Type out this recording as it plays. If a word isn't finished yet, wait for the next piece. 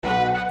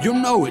You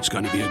know it's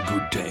going to be a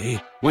good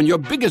day when your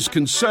biggest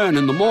concern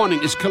in the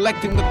morning is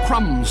collecting the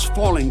crumbs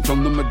falling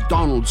from the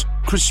McDonald's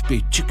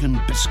crispy chicken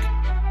biscuit.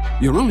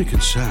 Your only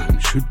concern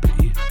should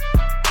be,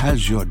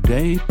 has your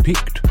day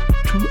peaked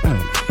too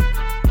early?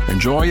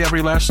 Enjoy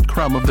every last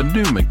crumb of the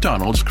new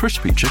McDonald's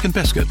crispy chicken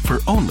biscuit for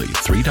only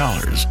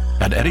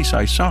 $3. Add any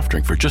size soft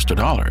drink for just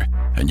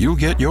 $1, and you'll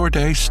get your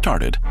day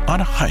started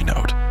on a high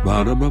note.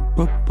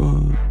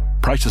 Ba-da-ba-ba-ba.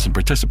 Prices and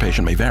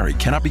participation may vary.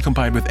 Cannot be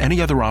combined with any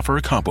other offer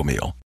or combo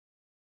meal.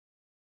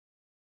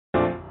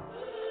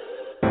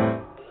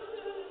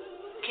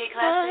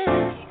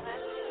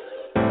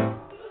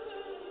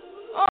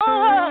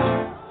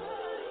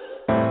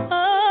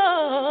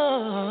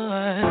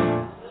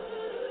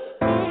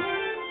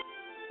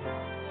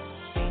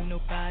 Ain't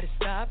nobody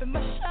stopping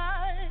my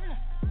shine.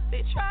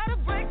 They try to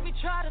break me,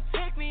 try to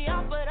take me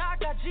out, but I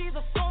got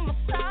Jesus on my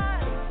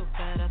side. So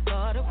bad I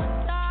thought it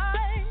would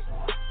die,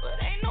 but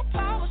ain't no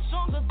power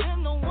stronger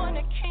than the one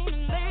that came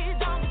and laid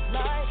down his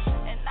life.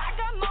 And I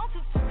got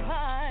mountains to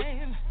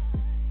climb,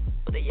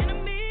 but the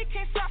enemy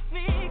can't stop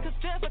me, 'cause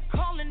there's a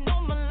calling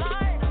on my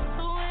life.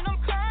 So when I'm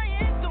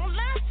crying, don't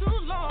last too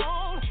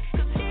long,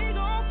 'cause he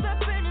gon'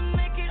 step in and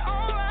make it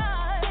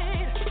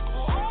alright.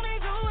 Won't he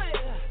do it?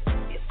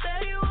 He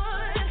said he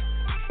would.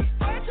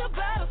 Fight your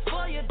battles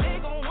for you, they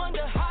gon'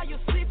 wonder how you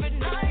sleep at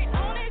night.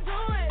 Won't he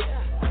do it?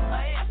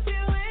 Yes, he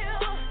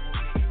will.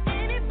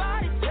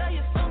 Anybody tell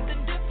you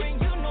something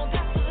different, you know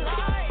that's a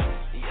lie.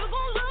 You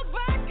gon' look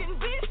back and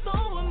be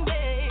so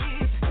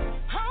amazed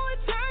how it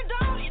turned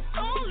out, it's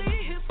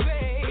only his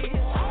grace.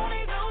 Won't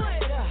he do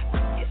it?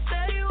 He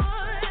said he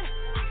would.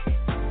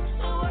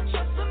 So I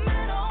trust him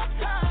at all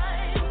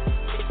times.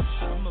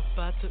 I'm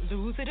about to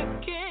lose it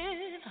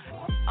again.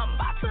 I'm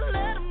about to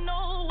let him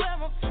know where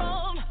I'm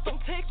from.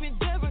 Don't take me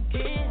there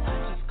again.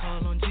 I just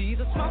call on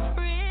Jesus, my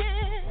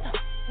friend.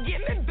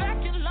 Get me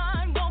back in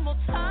line one more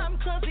time,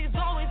 'cause he's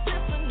always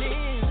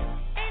listening.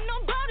 Ain't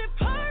nobody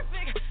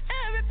perfect,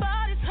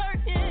 everybody's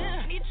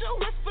hurting. Need your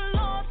whisper,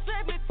 Lord,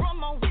 save me from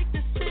my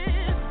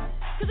weaknesses,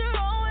 'cause you're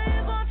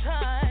always on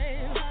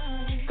time.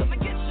 Come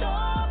and get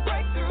your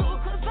breakthrough,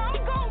 'cause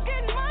I'm gon'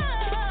 get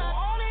mine.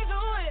 Won't he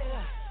do it?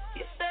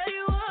 He said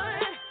he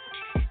would.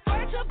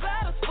 Fight your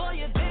battles for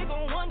you, they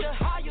gon' wonder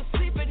how you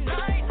sleep at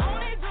night.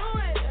 Won't he do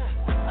it?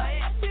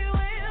 Yes, he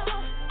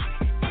will.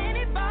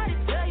 Anybody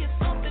tell you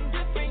something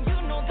different,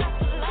 you know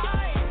that's a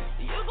lie.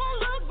 You gon'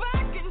 look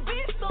back and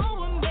be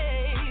so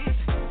amazed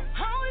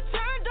how it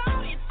turned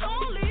out, it's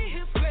only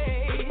his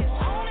grace.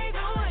 Won't he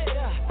do it?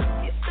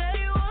 He said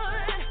he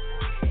would.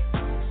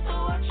 So I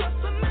trust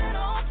him at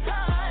all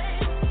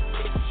times.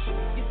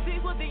 You see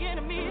what the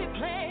enemy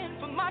planned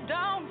for my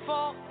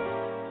downfall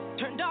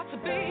turned out to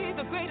be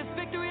the greatest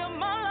victory of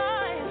my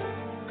life.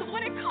 'Cause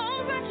when it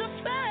comes at you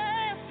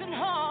fast and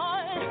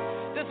hard,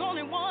 there's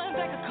only one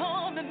that can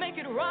come and make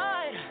it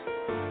right.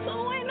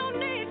 So ain't no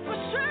need for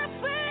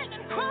stressing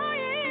and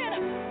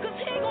crying, 'cause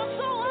he gon'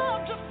 show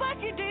up just like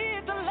he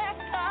did the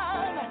last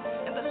time.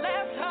 And the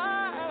last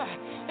time,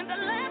 and the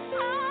last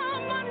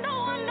time, I know.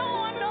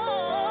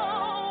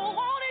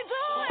 Won't he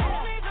do it?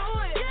 Yeah.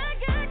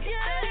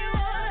 He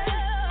would.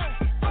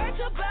 Fight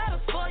your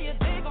battles for you,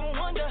 they gon'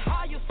 wonder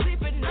how you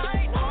sleep at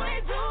night. Won't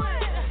he do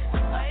it?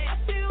 Yes,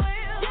 he will.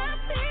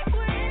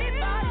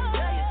 Anybody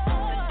tell you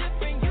something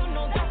different, you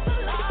know that's a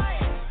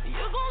lie.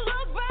 You gon'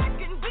 look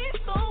back and be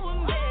so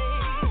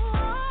amazed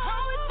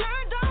how it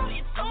turned out,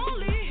 it's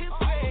only his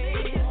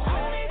grace.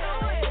 Won't he do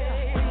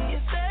it? He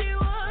said he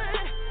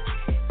would.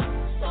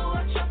 So I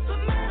trust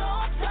him at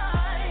all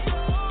times.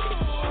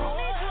 Won't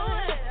he do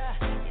it?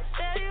 He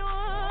said he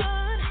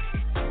would.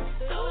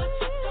 So I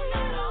trust him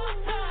at all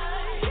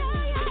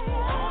times.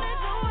 Won't he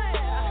do it?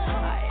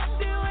 Yes,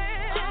 he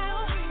will.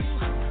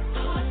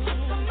 So I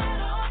trust him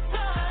at all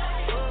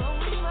times.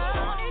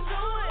 Won't he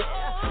do it?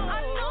 I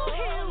know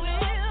he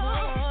will.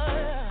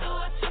 So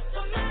I trust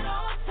him at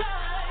all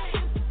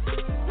times.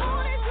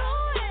 Won't he do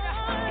it?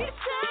 He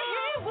said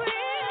he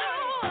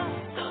will.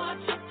 So I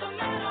trust him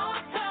at all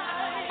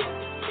times.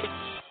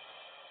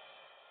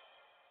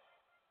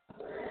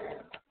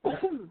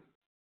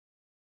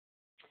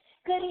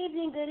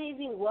 Good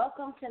evening.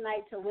 Welcome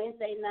tonight to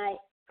Wednesday night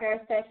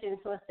prayer sessions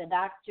with the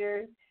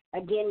doctor.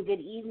 Again, good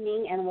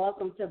evening and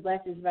welcome to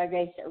Blessings by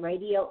Grace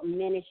Radio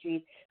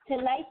Ministries.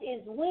 Tonight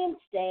is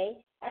Wednesday,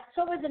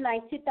 October the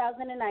 9th,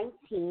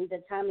 2019.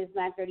 The time is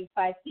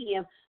 9:35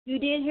 p.m. You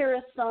did hear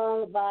a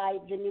song by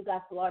the new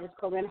gospel artist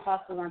Corinne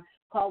Hawthorne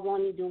called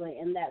Won't He Do It,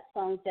 and that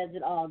song says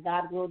it all.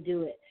 God will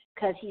do it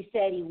because he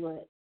said he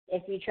would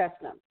if you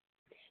trust him.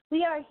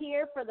 We are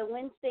here for the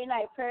Wednesday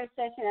night prayer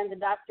session, and the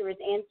doctor is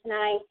in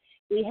tonight.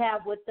 We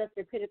have with us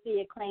the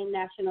critically acclaimed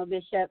National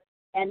Bishop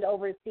and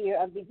Overseer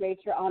of the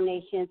Greater All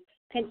Nations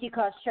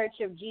Pentecost Church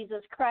of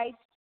Jesus Christ,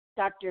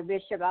 Dr.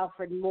 Bishop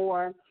Alfred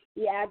Moore.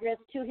 The address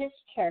to his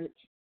church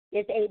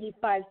is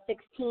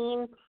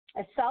 8516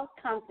 South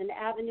Compton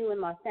Avenue in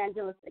Los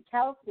Angeles,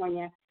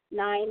 California,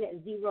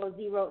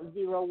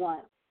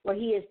 90001, where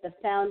he is the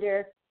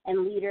founder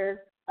and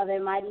leader of a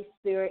Mighty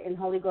Spirit and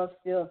Holy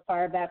Ghost-filled,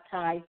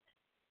 fire-baptized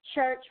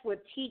church with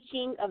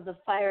teaching of the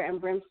fire and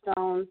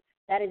brimstone.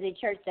 That is a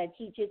church that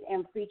teaches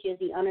and preaches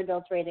the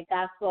unadulterated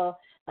gospel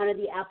under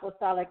the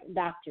apostolic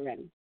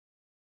doctrine.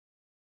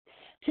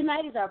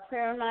 Tonight is our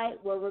prayer night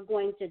where we're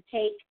going to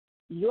take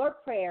your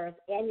prayers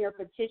and your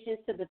petitions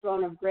to the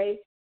throne of grace,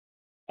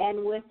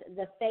 and with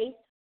the faith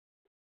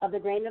of the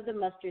grain of the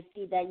mustard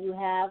seed that you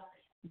have,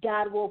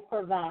 God will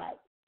provide.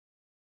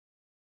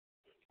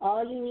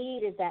 All you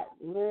need is that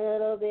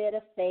little bit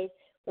of faith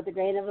with the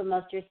grain of a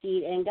mustard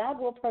seed, and God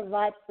will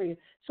provide for you.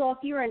 So if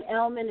you're in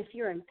ailment, if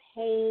you're in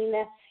pain,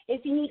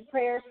 if you need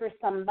prayers for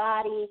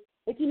somebody,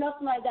 if you know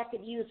somebody that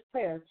could use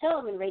prayer,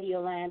 tell them in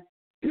Radio Land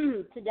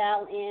to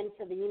dial in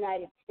to the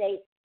United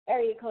States.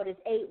 Area code is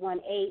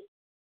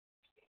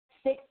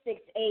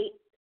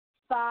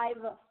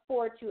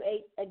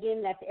 818-668-5428.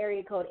 Again, that's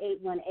area code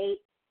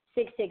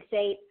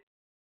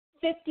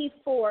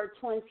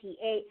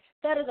 818-668-5428.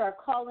 That is our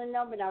call-in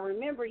number. Now,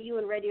 remember, you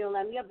in Radio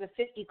Land, we have the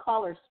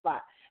 50-caller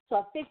spot.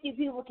 So 50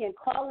 people can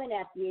call in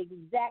at the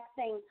exact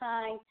same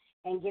time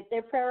and get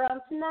their prayer on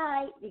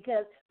tonight,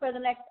 because for the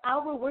next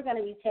hour, we're going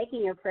to be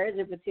taking your prayers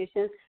and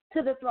petitions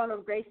to the throne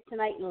of grace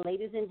tonight. And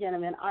ladies and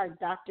gentlemen, our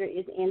doctor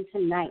is in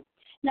tonight.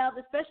 Now,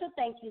 the special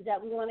thank yous that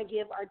we want to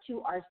give are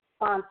to our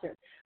sponsors.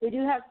 We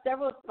do have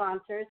several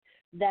sponsors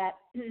that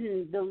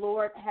the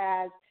Lord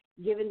has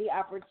given the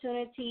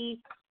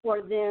opportunity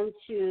for them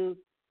to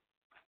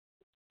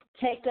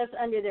take us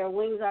under their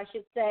wings, I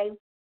should say.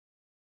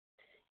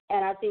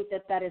 And I think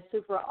that that is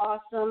super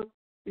awesome.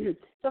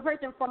 So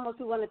first and foremost,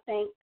 we want to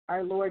thank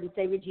our Lord and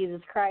Savior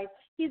Jesus Christ.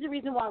 He's the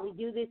reason why we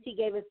do this. He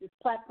gave us this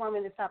platform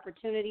and this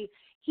opportunity.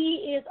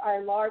 He is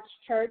our large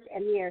church,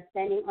 and we are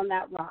standing on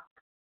that rock.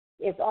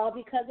 It's all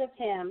because of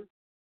him,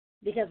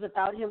 because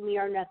without him we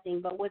are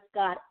nothing. But with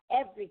God,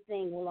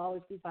 everything will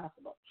always be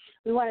possible.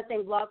 We want to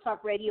thank Blog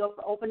Talk Radio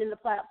for opening the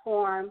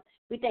platform.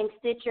 We thank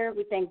Stitcher.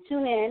 We thank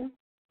TuneIn,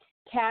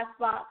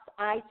 CastBox,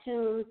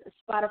 iTunes,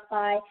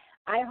 Spotify,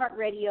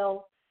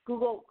 iHeartRadio,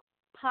 Google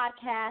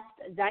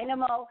Podcast,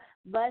 Dynamo,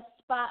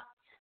 Buzzsprout,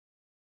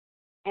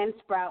 and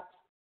Sprout,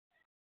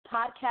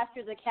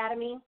 Podcasters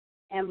Academy,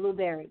 and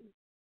Blueberry.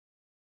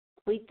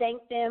 We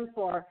thank them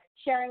for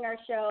sharing our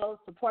show,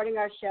 supporting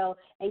our show,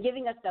 and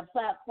giving us the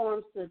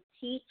platforms to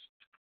teach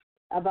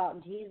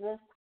about Jesus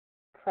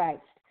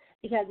Christ.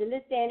 Because in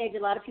this day and age,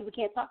 a lot of people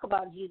can't talk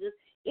about Jesus.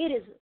 It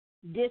is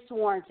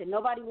diswarranted.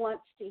 Nobody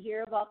wants to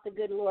hear about the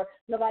good Lord.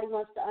 Nobody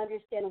wants to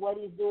understand what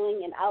he's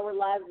doing in our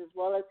lives as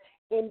well as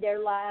in their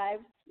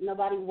lives.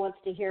 Nobody wants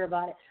to hear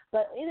about it.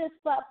 But in this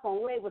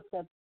platform, we're able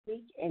to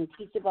preach and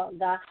teach about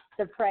God,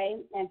 to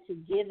pray and to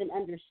give an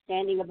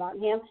understanding about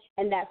him,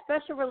 and that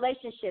special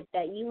relationship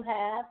that you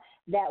have,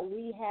 that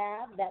we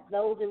have, that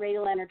those in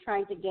Radio Land are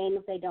trying to gain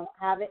if they don't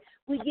have it.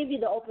 We give you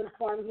the open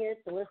forum here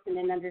to listen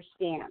and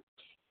understand.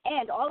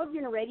 And all of you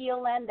in Radio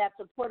Land that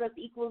support us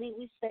equally,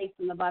 we say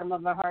from the bottom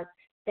of our hearts,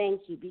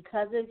 thank you.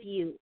 Because of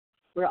you,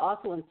 we're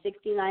also in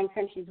 69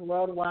 countries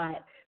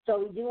worldwide. So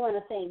we do want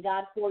to thank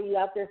God for you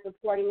out there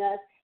supporting us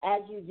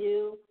as you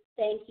do.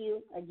 Thank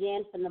you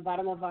again from the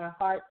bottom of our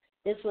hearts.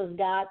 This was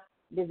God's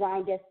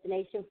design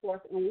destination for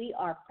us, and we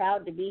are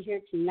proud to be here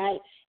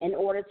tonight in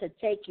order to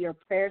take your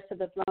prayers to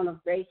the throne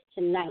of grace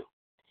tonight.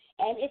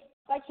 And if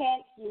by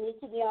chance you need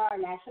to be on our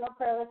national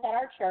prayer list at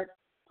our church,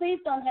 please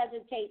don't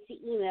hesitate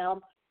to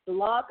email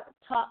Blog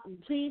Talk.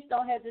 Please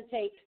don't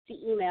hesitate to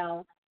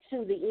email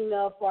to the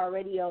email for our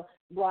radio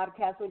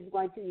broadcast, which is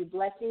going to be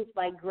Blessings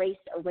by Grace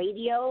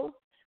Radio.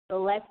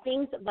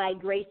 Blessings by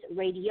Grace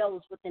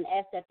Radios with an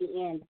S at the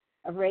end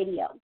of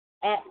radio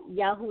at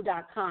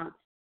yahoo.com.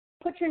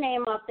 Put your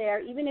name out there.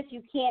 Even if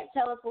you can't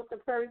tell us what the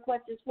prayer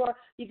request is for,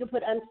 you can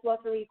put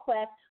unspoken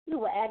request. We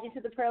will add you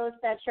to the prayer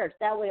list at church.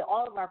 That way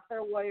all of our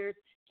prayer warriors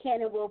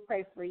can and will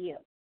pray for you.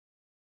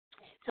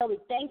 So we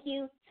thank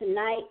you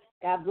tonight.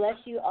 God bless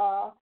you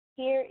all.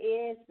 Here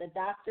is the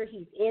doctor.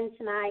 He's in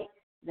tonight,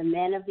 the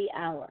man of the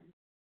hour.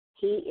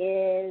 He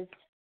is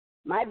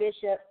my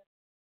bishop,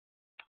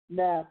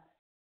 the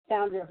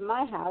founder of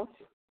my house.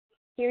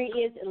 Here he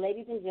is,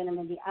 ladies and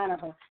gentlemen, the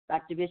Honorable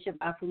Dr. Bishop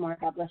Afumar.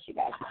 God bless you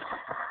guys.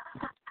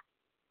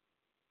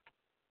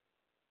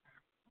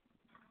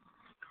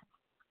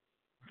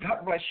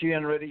 God bless you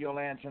in Radio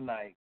Land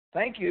tonight.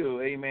 Thank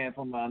you, amen,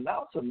 for my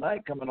announcer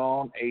tonight coming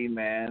on,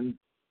 amen,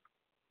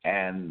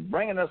 and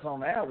bringing us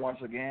on air once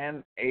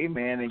again,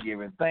 amen, and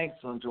giving thanks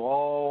unto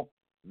all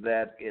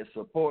that is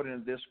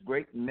supporting this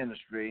great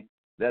ministry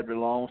that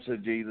belongs to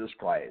Jesus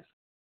Christ.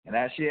 And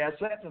as she has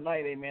said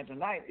tonight, amen,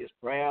 tonight is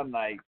prayer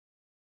night.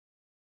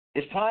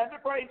 It's time to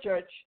pray,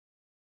 church.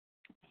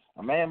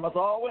 A man must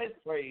always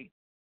pray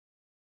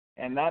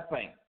and not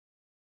faint.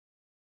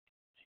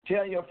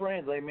 Tell your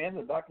friends, amen,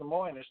 that Dr.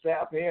 Moore and the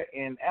staff here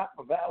in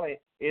Apple Valley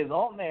is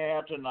on the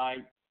air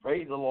tonight.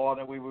 Praise the Lord,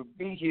 and we will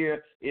be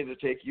here to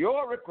take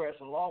your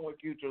requests along with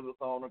you to the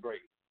throne of grace.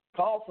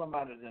 Call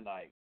somebody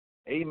tonight.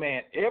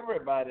 Amen.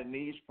 Everybody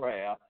needs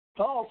prayer.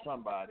 Call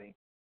somebody.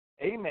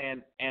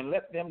 Amen. And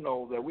let them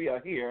know that we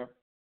are here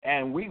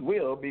and we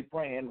will be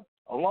praying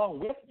along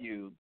with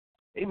you.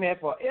 Amen.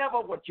 Forever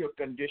what your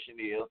condition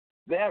is,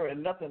 there is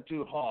nothing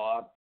too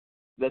hard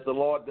that the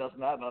Lord does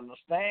not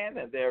understand,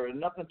 and there is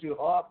nothing too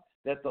hard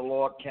that the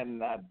Lord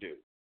cannot do.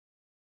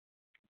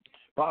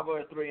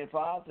 Proverbs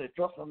 3:5 says,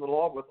 trust in the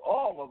Lord with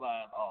all of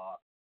thine heart,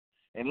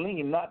 and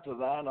lean not to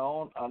thine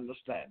own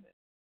understanding.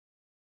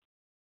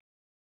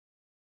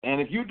 And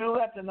if you do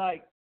that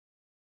tonight,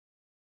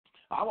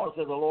 I want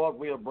to say the Lord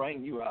will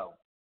bring you out.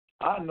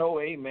 I know,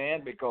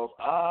 amen, because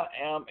I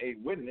am a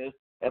witness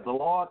that the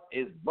Lord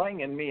is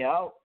bringing me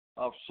out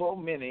of so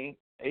many,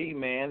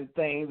 amen,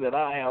 things that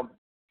I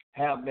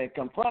have been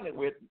confronted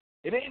with.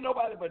 It ain't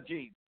nobody but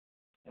Jesus.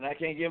 And I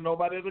can't give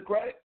nobody the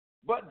credit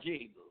but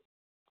Jesus.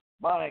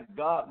 My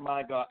God,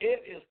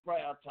 it is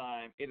prayer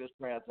time. It is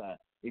prayer time.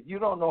 If you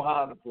don't know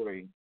how to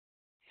pray,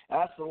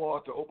 ask the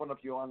Lord to open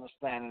up your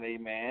understanding,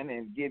 amen,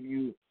 and give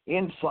you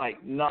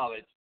insight,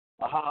 knowledge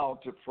of how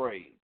to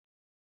pray.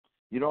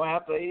 You don't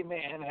have to,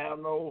 amen, have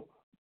no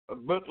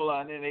book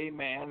learning,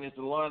 amen, is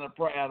to learn a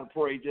prayer to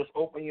pray. Just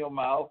open your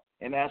mouth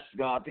and ask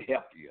God to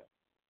help you.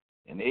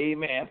 And,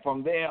 amen,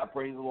 from there,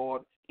 praise the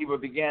Lord, He will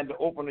begin to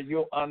open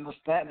your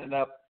understanding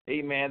up,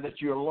 amen, that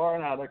you'll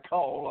learn how to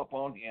call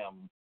upon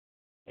Him.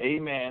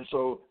 Amen.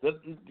 So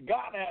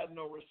God has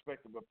no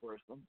respect of a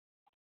person.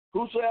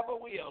 Whosoever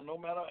will, no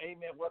matter,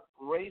 amen, what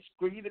race,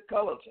 creed, or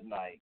color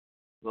tonight,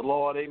 the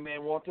Lord,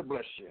 amen, want to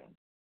bless you.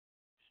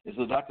 This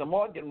is Dr.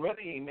 Mark getting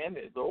ready, amen,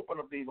 to open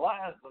up these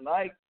lines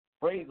tonight.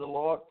 Praise the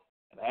Lord.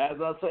 And as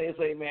I say,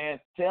 amen,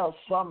 tell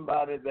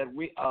somebody that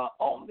we are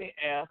on the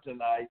air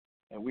tonight,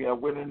 and we are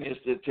willingness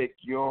to take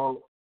your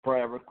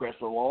prayer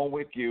requests along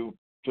with you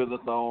to the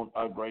throne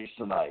of grace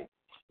tonight.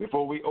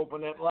 Before we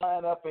open that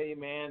line up,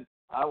 amen,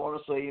 I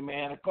want to say,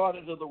 amen,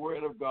 according to the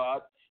word of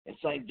God, in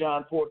St.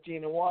 John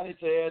 14:1, it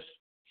says,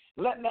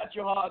 let not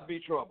your heart be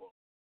troubled.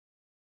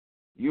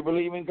 You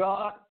believe in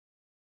God,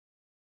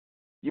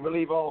 you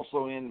believe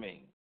also in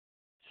me.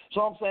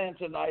 So I'm saying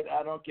tonight,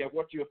 I don't care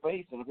what you're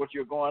facing, what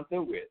you're going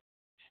through with.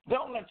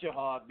 Don't let your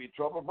heart be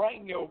troubled.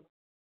 Bring your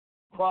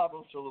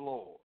problems to the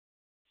Lord.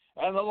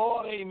 And the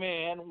Lord,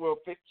 amen, will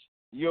fix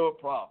your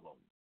problem.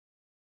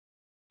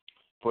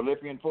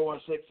 Philippians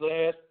 4:6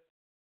 says,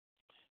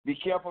 be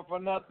careful for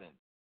nothing.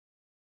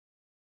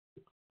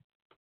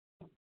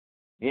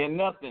 In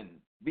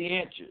nothing, be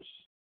anxious.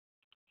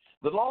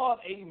 The Lord,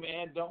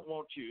 amen, don't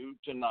want you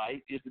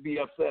tonight is to be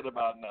upset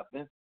about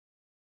nothing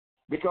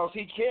because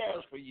He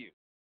cares for you.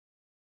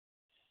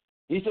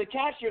 He said,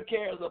 cast your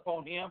cares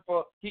upon Him,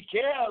 for He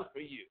cares for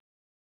you.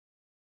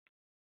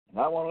 And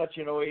I want to let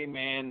you know,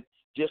 amen,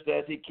 just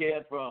as He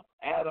cared for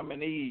Adam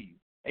and Eve,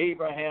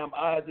 Abraham,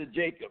 Isaac,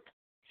 Jacob,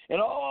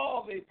 and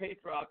all the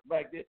patriarchs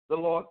back there, the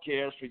Lord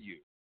cares for you.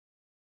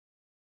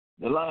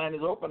 The line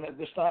is open at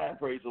this time,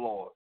 praise the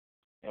Lord.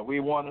 And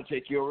we want to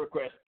take your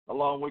request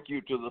along with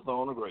you to the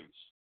throne of grace.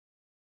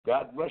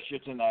 God bless you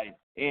tonight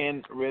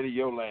in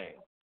Radio Land.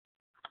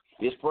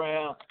 It's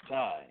prayer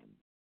time.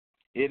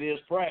 It is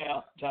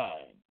prayer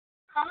time.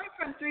 Calling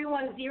from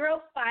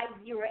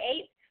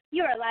 310-508.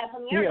 You are live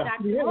on the air,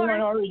 Dr. You hit one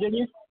already, didn't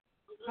you?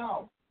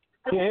 No.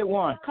 You hit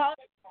one. Call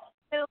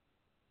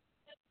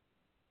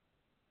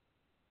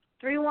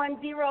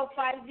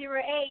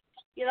 310-508.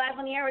 You're live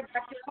on the air with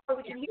Dr. Cole.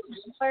 We can hear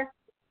you, sir.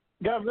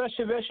 God bless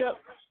you, Bishop.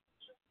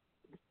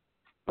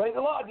 Praise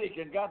the Lord,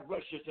 Deacon. God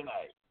bless you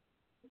tonight.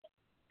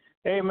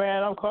 Hey,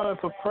 man, I'm calling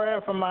for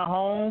prayer from my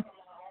home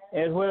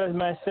as well as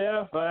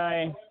myself.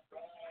 I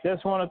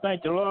just want to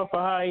thank the Lord for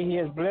how He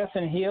is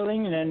blessing,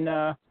 healing,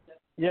 and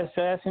just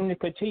ask Him to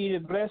continue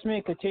to bless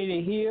me,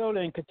 continue to heal,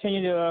 and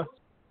continue to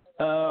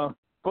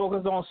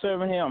focus on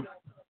serving Him.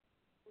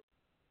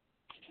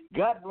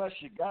 God bless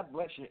you. God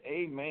bless you.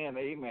 Amen.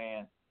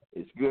 Amen.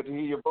 It's good to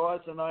hear your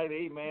voice tonight.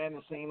 Amen.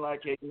 It seems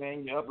like,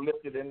 amen, you're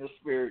uplifted in the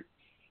spirit.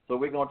 So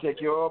we're going to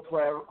take your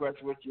prayer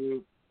request with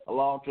you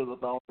along to the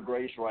throne of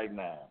grace right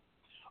now.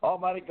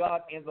 Almighty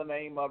God, in the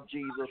name of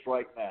Jesus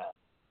right now,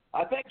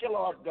 I thank you,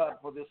 Lord God,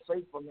 for this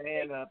faithful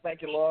man, and I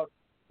thank you, Lord,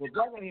 for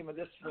bringing him in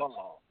this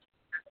far.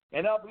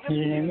 And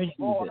uplifting his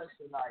voice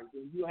tonight.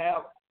 And you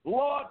have,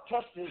 Lord,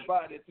 touched his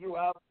body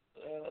throughout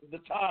the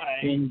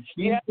time. In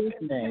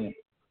Jesus' name.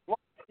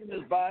 In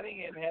his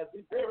body and has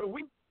been very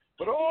weak.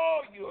 But,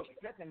 oh, you are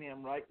strengthening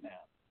him right now.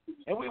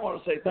 And we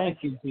want to say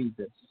thank you,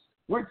 Jesus.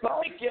 We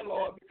thank you,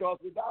 Lord, because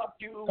without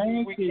you,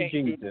 we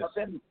can't do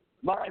nothing.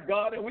 My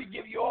God, and we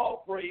give you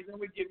all praise and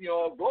we give you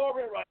all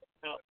glory right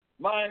now.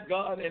 My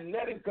God, and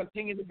let him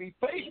continue to be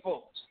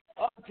faithful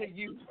unto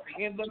you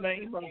in the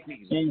name of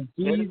Jesus. In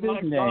Jesus'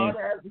 my name. God,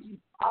 as he's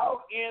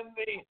out in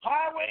the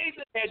highways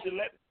and hedges,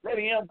 let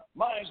him,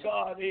 my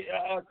God,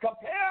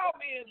 compel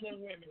men and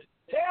women.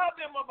 Tell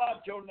them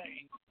about your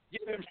name.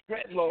 Give him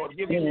strength, Lord.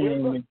 Give him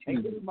wisdom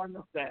and give him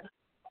understanding.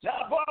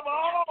 Now, above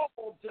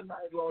all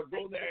tonight, Lord,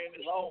 go there in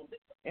his home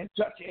and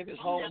touch in his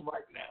home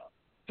right now.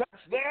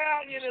 Touch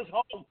there in his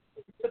home.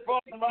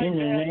 In the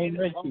name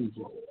of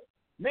Jesus.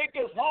 Make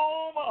his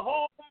home a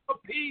home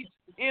of peace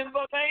in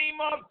the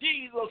name of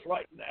Jesus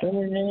right now. In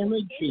the name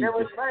of Jesus.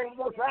 Everything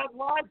that's not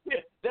like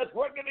it, that's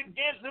working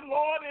against him,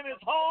 Lord, in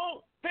his home,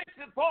 Fix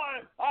it for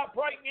him. I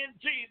pray in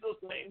Jesus'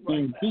 name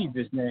In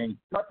Jesus' name.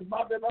 Touch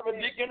my beloved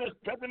deacon and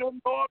strengthen him,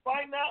 Lord,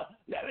 right now.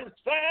 Let him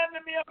stand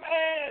and be a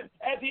man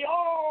as he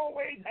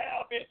always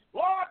has been.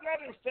 Lord, let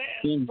him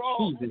stand In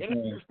strong Jesus' and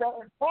let name. him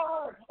stand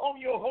firm on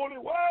your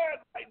holy word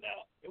right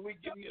now. And we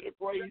give you the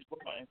praise for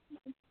him.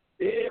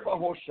 We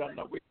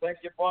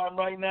thank you for him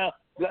right now.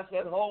 Bless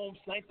that home,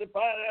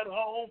 sanctify that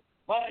home.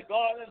 My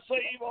God, and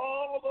save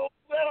all of those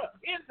that are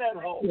in that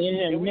home.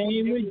 In the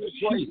name of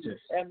Jesus.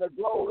 And the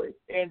glory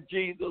in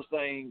Jesus'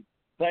 name.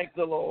 Thank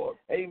the Lord.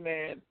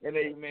 Amen and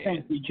amen.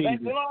 Thank you, Jesus.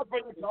 Thank the Lord for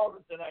your call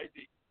tonight.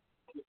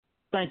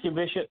 Thank you,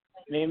 Bishop.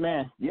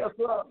 Amen. Yes,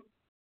 sir.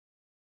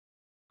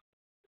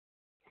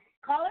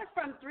 Caller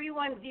from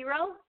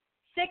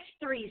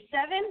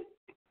 310-637.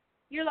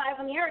 You're live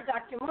on the air,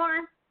 Dr.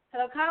 Moore.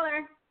 Hello,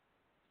 caller.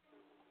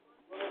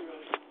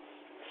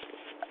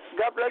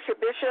 God bless you,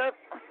 Bishop.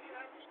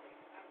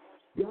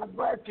 God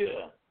bless you.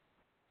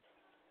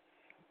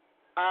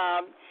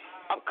 I'm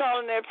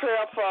calling in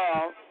prayer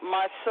for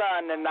my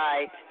son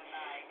tonight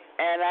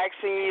and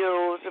asking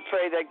you to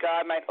pray that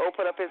God might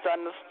open up his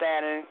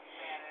understanding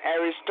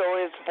and restore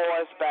his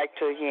voice back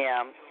to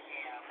him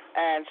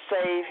and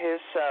save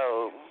his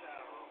soul.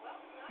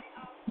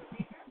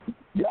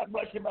 God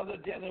bless you, Mother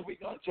Jenny. We're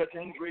going to touch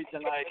and agree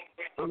tonight.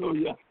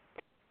 Hallelujah.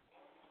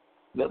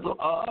 That's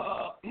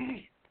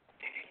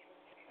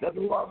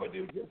what we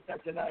do just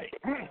that tonight.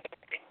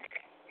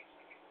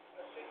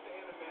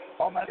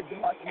 Almighty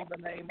God, in the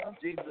name of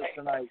Jesus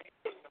tonight.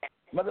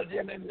 Mother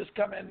Jenny is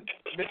coming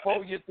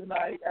before you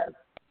tonight as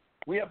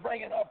we are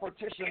bringing our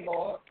petition,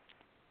 Lord,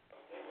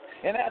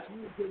 and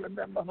asking you to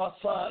remember her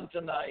son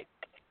tonight.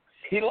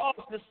 He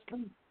lost his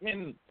speech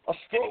in a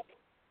stroke,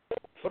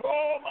 but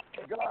oh my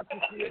God, to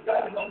see a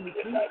God on his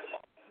feet.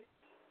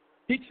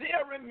 He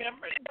still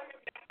remembers,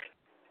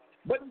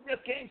 but he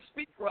just can't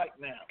speak right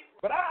now.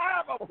 But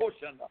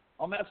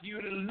I'm asking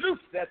you to loose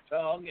that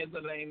tongue in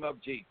the name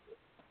of Jesus.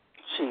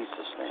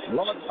 Jesus' name.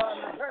 Lord God,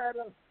 I heard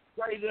her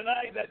pray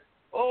tonight that,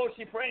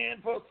 she's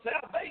praying for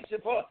salvation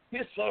for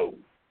his soul.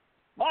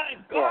 My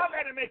God,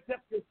 let him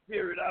accept his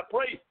spirit. I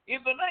pray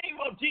in the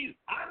name of Jesus.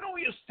 I know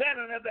you're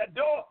standing at that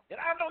door, and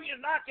I know you're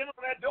knocking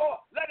on that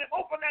door. Let him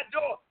open that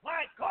door.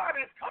 My God,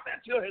 and come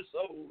into his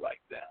soul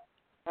right now.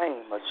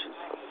 Name of Jesus.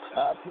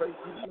 I pray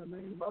in the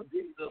name of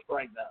Jesus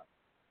right now.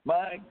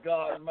 My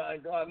God,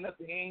 let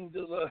the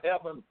angels of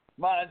heaven,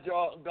 my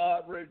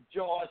God,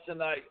 rejoice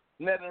tonight.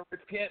 Let him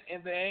repent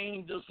in the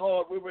angels,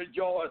 Lord. We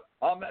rejoice.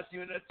 I'm asking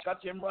you to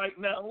touch him right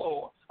now,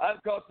 Lord.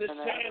 Because this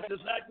chance is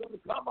not going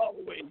to come our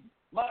way.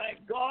 My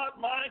God,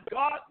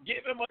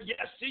 give him a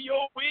yes to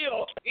your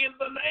will in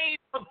the name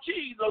of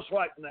Jesus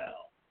right now.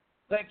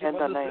 Thank you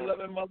for this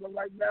beloved mother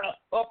right now,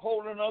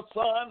 upholding her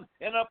son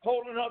and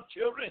upholding her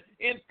children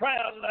in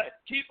prayer tonight.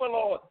 Keep her,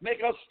 Lord.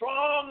 Make her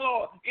strong,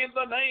 Lord, in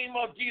the name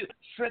of Jesus.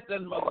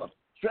 Strengthen mother.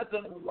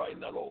 Strengthen her right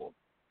now, Lord.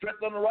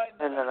 Strengthen her right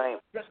now.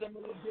 Strengthen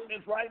her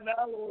goodness right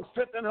now, Lord.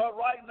 Strengthen her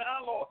right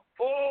now, Lord.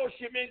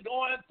 She's been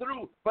going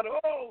through, but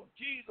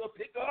Jesus,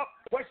 pick her up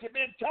where she's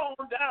been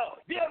torn down.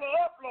 Build her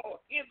up, Lord,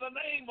 in the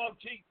name of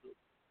Jesus.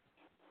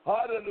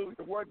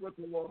 Hallelujah. Work with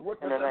the Lord.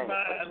 Work with the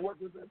mind. Work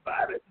with the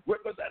body.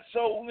 Work with that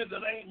soul in the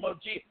name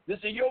of Jesus. This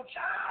is your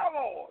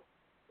child,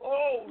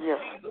 Lord.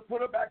 Jesus,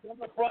 put her back on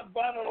the front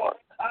burner, Lord.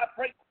 I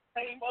pray in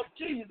the name of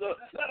Jesus.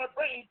 Let her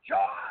bring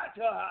joy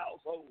to her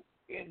household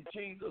in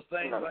Jesus'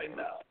 name right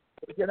now.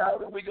 Get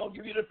out and we're going to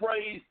give you the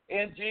praise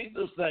in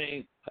Jesus'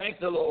 name. Thank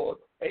the Lord.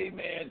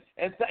 Amen.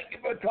 And thank you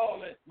for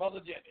calling, Mother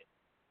Jenny.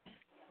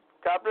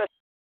 God bless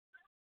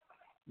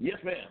you.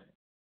 Yes, ma'am.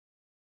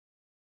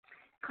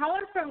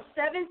 Caller from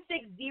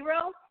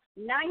 760-927.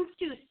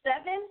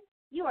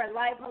 You are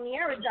live on the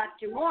air with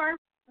Dr. Moore.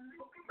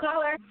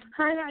 Caller.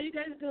 Hi, how you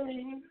guys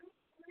doing?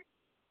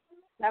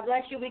 God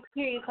bless you. We can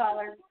hear you,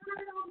 caller.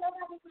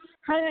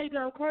 Hi, how you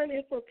doing? I'm calling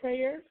in for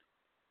prayer.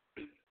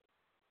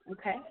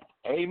 Okay.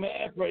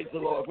 Amen. Praise the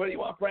Lord. What do you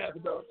want prayer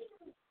for?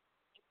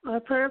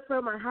 Prayer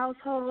for my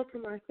household, for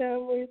my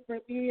family, for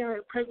me.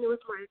 I'm pregnant with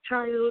my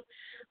child.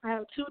 I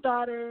have 2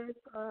 daughters.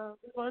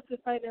 Going through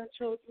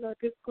financial,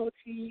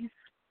 difficulties.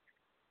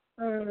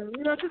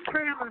 Just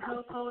praying my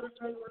household and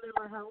everyone in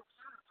my house.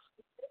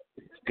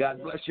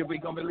 God bless you. We're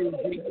going to believe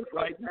Jesus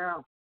right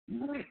now.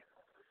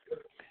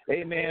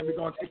 Amen. We're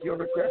going to take your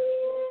request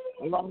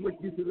along with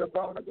you to the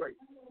throne of grace.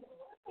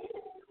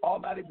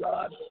 Almighty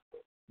God,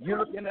 you're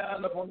looking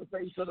down upon the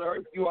face of the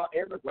earth. You are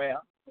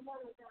everywhere.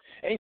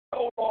 And you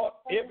know, Lord,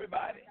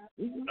 everybody.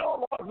 You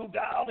know, Lord, who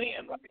dialed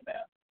in right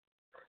now.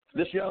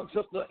 This young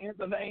sister, in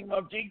the name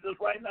of Jesus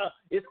right now,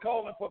 is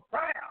calling for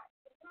prayer.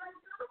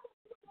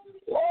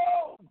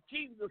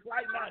 Jesus,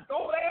 right now,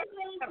 go there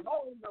at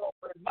home,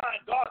 Lord. My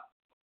God,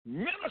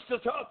 minister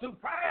to her through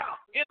prayer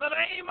in the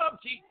name of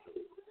Jesus.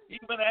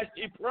 Even as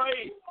she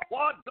prays,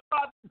 Lord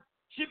God,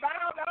 she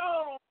bowed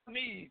down on her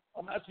knees.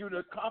 I'm asking you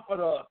to comfort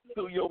her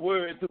through your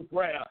word, through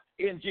prayer,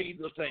 in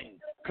Jesus' name.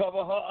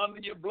 Cover her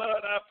under your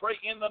blood, I pray,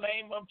 in the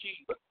name of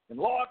Jesus. And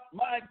Lord,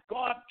 my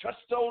God, touch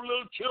those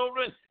little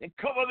children and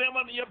cover them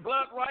under your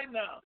blood right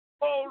now.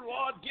 Oh,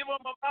 Lord, give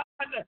them a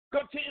mind to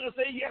continue to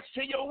say yes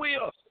to your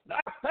will.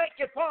 I thank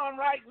you for them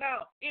right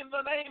now in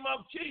the name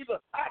of Jesus.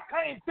 I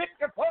claim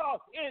victory for them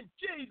in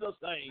Jesus'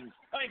 name.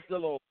 Thank the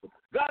Lord.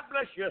 God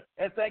bless you,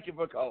 and thank you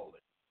for calling.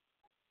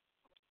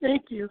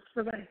 Thank you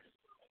for that.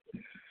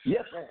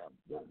 Yes, ma'am.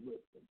 God bless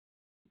you.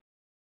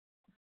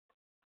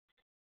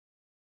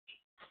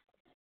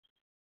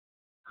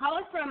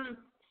 Caller from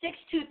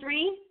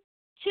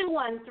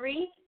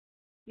 623-213.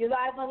 You're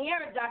live on the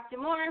air, Dr.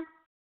 Moore.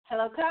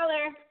 Hello,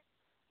 caller.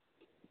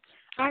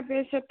 Hi,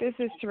 Bishop. This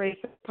is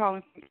Teresa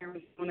calling from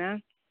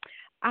Arizona.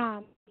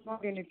 I'm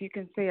wondering if you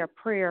can say a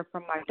prayer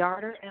for my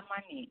daughter and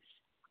my niece.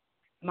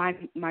 My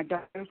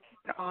daughter's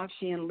off.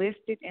 She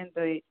enlisted in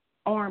the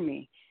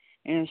Army,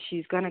 and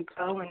she's going to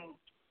go and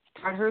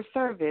start her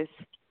service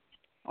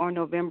on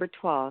November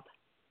 12th.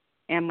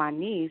 And my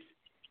niece,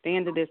 the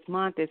end of this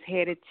month, is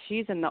headed.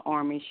 She's in the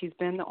Army. She's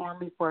been in the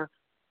Army for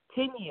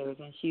 10 years,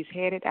 and she's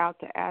headed out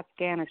to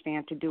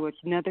Afghanistan to do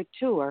another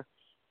tour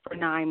for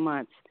 9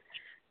 months.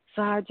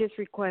 So I just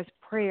request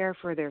prayer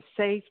for their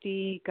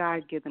safety.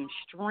 God give them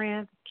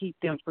strength, keep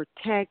them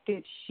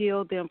protected,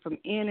 shield them from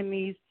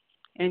enemies,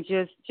 and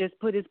just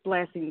put his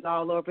blessings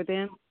all over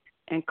them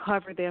and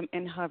cover them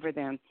and hover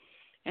them.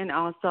 And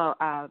also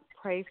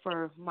pray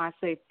for my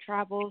safe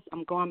travels.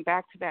 I'm going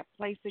back to that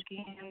place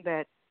again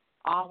that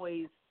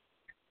always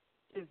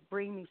just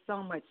brings me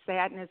so much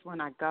sadness when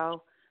I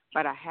go,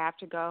 but I have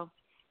to go.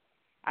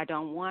 I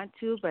don't want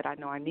to, but I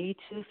know I need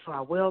to, so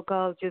I will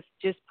go.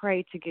 Just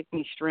pray to give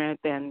me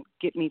strength and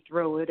get me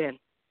through it, and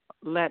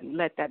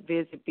let that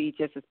visit be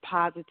just as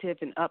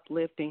positive and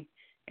uplifting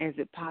as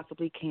it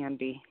possibly can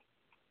be.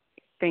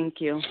 Thank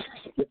you.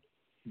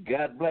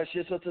 God bless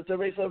you, Sister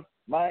Teresa.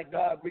 My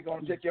God, we're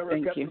going to take your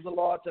request to the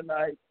Lord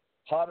tonight.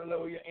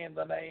 Hallelujah, in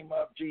the name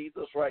of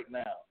Jesus right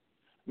now.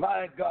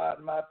 My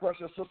God, my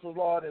precious sister,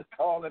 Lord, is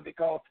calling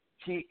because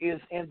she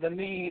is in the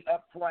need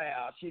of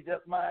prayer. She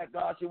just, my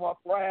God, she wants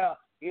prayer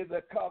is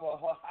to cover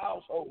her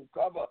household,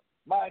 cover,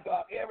 my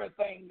God,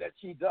 everything that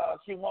she does.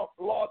 She wants,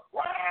 Lord,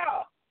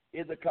 prayer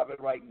is to cover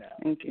it right now.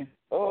 Thank you.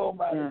 Oh,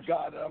 my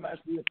God, I'm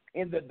asking you,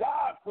 in the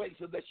dark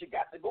places that she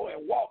got to go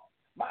and walk,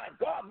 my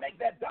God, make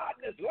that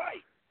darkness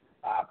light.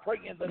 I pray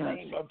in the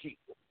name of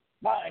Jesus.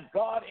 My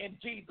God, in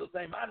Jesus'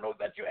 name, I know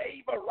that you're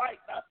able right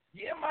now.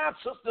 Give my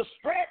sister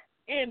strength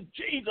in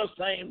Jesus'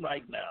 name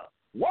right now.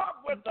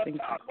 Walk with her,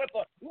 talk with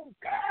her.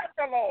 God,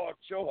 the Lord,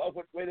 show her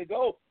which way to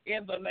go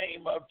in the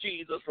name of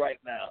Jesus right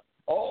now.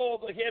 Oh,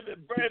 the heavy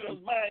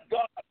burdens, my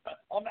God,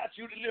 I'm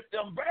asking you to lift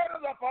them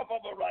burdens up off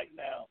of her right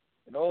now.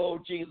 And oh,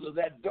 Jesus,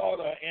 that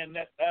daughter and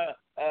that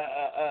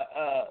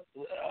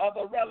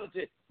other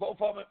relative, both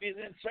of them is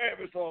in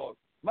service, Lord.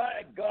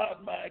 My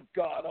God,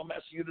 I'm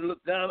asking you to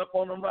look down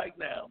upon them right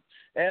now.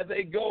 As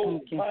they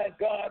go, my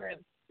God,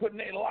 and putting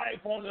their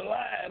life on the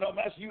line, I'm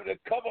asking you to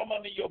cover them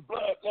under your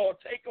blood, Lord.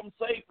 Take them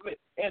safely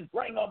and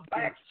bring them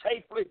back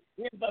safely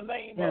in the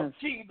name of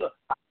Jesus.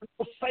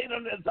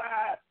 Satan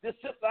desire to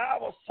sift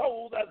our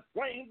souls as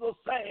grains of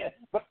sand,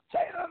 but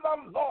Satan,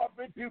 the Lord,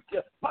 rebuke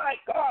you. My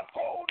God,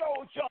 hold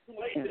those young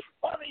ladies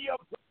under your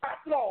blood,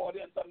 Lord,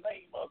 in the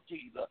name of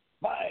Jesus.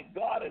 My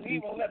God, and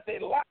even let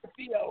their life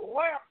be a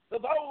lamp to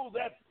those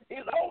that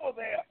is over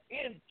there.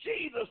 In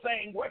Jesus'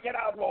 name, work it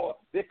out, Lord,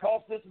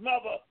 because this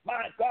mother,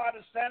 my God,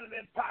 is standing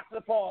in proxy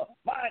for her.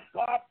 My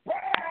God,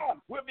 prayer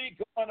will be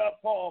going up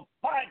for them.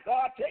 My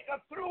God, take her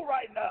through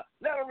right now.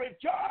 Let her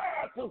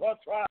rejoice through her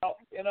trial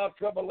in her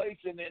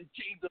tribulation in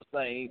Jesus'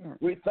 name.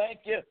 We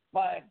thank you,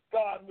 my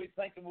God, we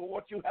thank you for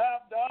what you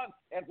have done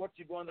and what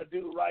you're going to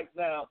do right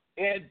now.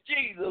 In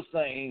Jesus'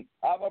 name,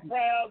 our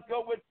prayers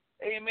go with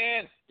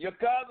amen, your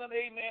cousin,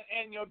 amen,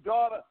 and your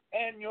daughter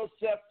and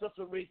yourself,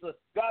 Sister Risa.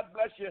 God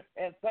bless you,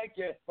 and thank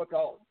you for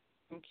calling.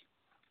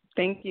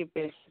 Thank you,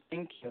 Bishop.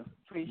 Thank you.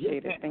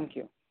 Appreciate it. Thank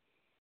you.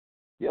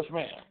 Yes,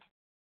 ma'am.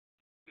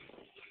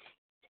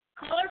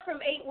 Caller from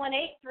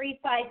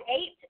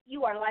 818-358.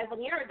 You are live on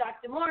the air,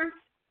 Dr. Moore.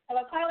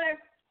 Hello, caller.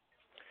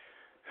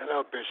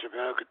 Hello, Bishop.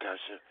 Hello,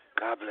 Katasha.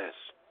 God bless.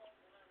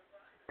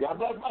 God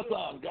bless my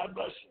son. God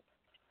bless you.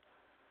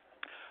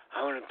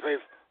 I want to pray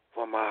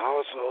for my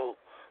household,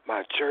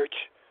 my church,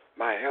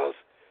 my health,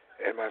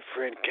 and my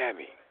friend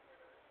Cammie.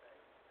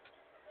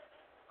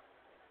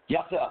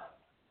 Yes, sir.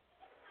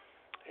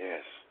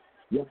 Yes.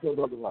 Yes, sir,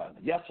 Brother Ryan.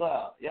 Yes,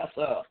 sir. Yes,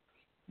 sir.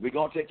 We're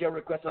going to take your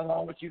request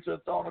along with you to the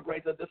throne of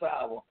grace at this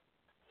hour.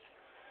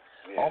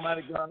 Yes.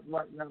 Almighty God,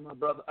 right now, my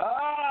brother.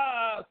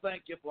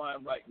 Thank you for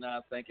him right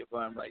now. Thank you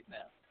for him right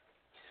now.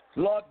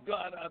 Lord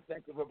God, I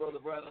thank you for Brother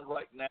Brandon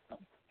right now.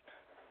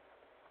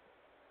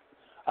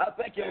 I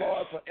thank you,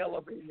 Lord, for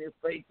elevating his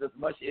faith as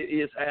much as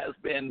it has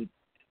been.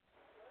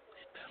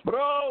 But,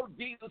 oh,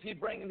 Jesus, he's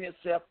bringing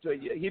himself to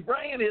you. He's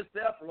bringing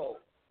himself,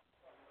 Lord.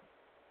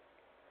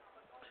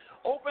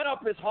 Open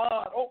up his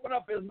heart, open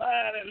up his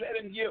mind, and let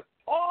him give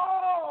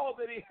all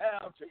that he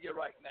has to you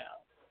right now.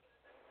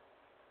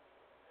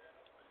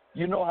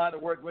 You know how to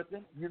work with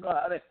him. You know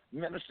how to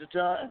minister to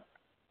him.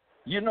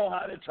 You know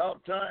how to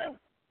talk to him.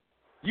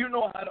 You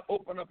know how to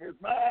open up his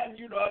mind.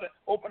 You know how to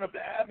open up the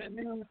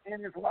avenues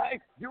in his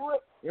life. Do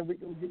it, and we're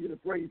going to give you the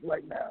praise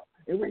right now.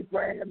 And we're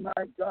praying,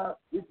 my God,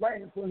 we're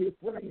praying for his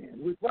friend.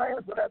 We're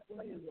praying for that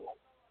friend, Lord.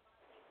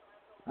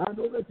 I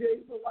know that you're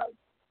able, right?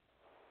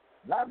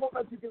 I know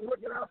that you can work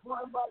it out for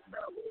him right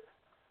now, Lord.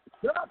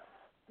 Touch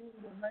in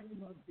the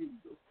name of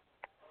Jesus.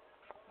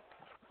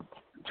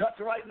 Touch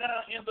right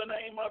now in the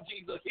name of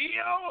Jesus.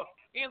 Heal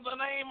in the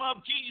name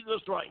of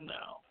Jesus right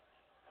now.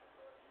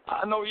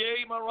 I know you're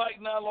able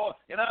right now, Lord,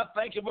 and I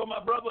thank you for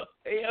my brother.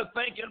 He is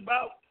thinking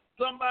about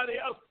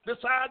somebody else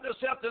besides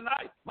yourself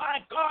tonight.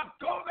 My God,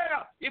 go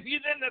there. If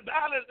he's in the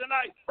valley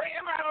tonight, bring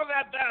him out of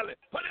that valley.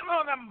 Put him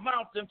on the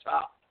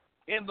mountaintop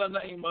in the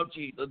name of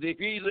Jesus.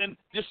 If he's in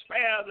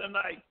despair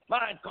tonight,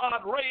 my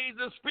God, raise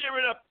the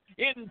spirit up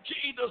in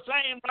Jesus'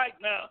 name right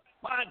now.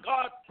 My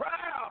God,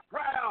 prayer,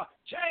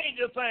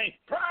 change the thing.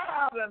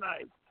 Prayer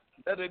tonight.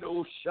 Let it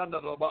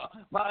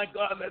my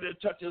God, let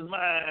it touch his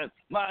mind.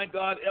 My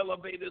God,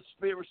 elevate his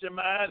spiritual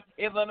mind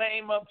in the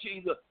name of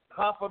Jesus.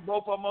 Comfort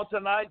both of them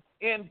tonight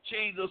in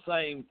Jesus'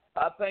 name.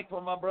 I thank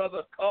for my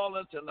brother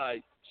calling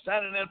tonight,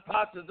 standing in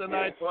posture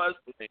tonight for us.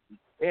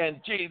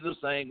 In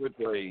Jesus' name we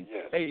pray.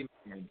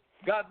 Amen.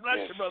 God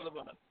bless you, Brother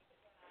Bun.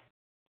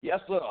 Yes,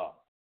 sir.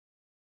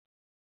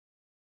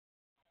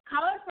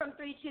 Caller from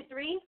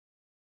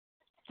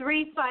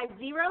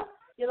 323-350.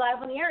 You're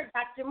live on the air.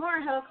 Dr. Moore.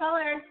 Hello,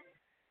 caller.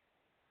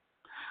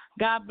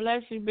 God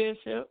bless you,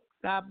 Bishop.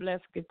 God bless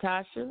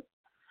Katasha.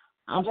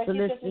 I'm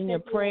soliciting your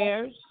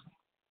prayers.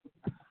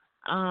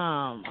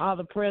 All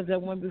the prayers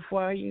that went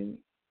before you.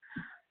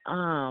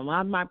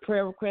 My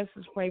prayer request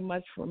is pray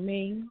much for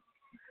me,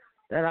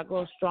 that I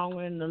go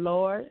stronger in the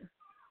Lord,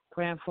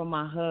 praying for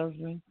my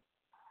husband,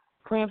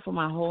 praying for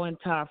my whole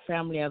entire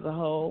family as a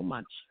whole,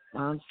 my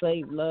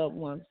unsaved loved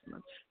ones, my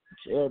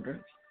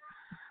children.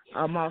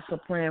 I'm also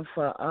praying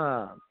for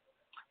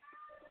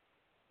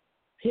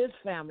his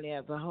family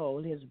as a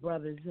whole. His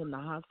brother's in the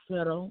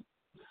hospital.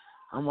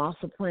 I'm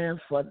also praying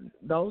for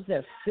those that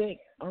are sick,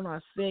 on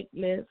our sick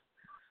list,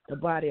 the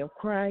body of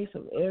Christ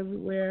of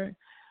everywhere.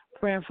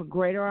 Praying for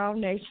Greater All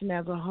Nation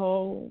as a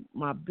whole,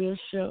 my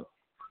bishop,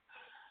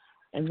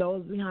 and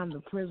those behind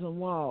the prison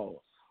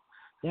walls.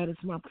 That is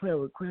my prayer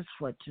request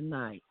for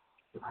tonight.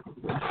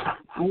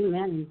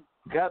 Amen.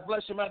 God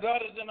bless you, my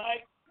daughter,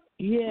 tonight.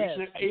 Yes,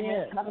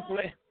 yes.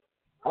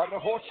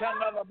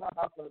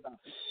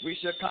 We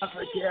should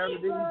constantly carry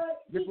these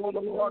before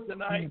the Lord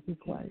tonight.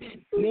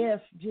 Yes,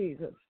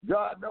 Jesus.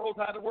 God knows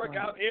how to work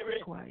out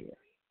every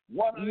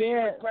one of these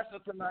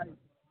requests tonight.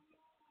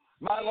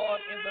 My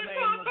Lord, in the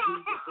name of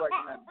Jesus right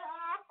now.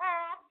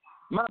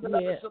 My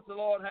beloved sister,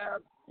 Lord,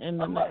 have a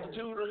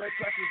multitude of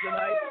requests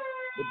tonight.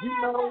 But you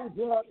know,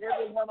 God,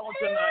 everyone on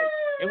tonight.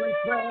 And we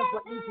pray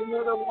for each and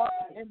every one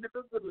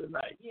individually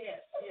tonight.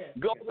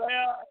 Go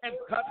there and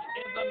touch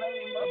in the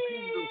name of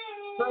Jesus.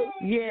 So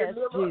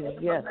deliver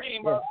in the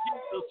name of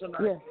Jesus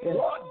tonight.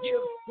 Lord,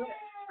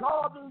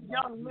 call these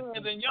young men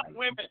and young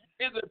women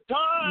in the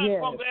time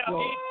from their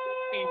age.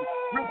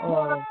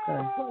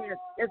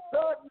 And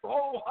serve you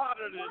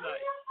wholehearted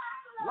tonight.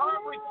 Lord,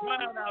 we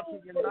crying out to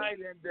you night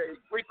and day.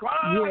 We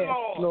crying,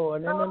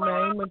 Lord, in the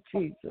name of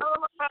Jesus.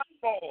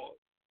 Lord.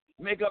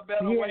 Make a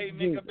better way,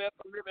 make a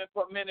better living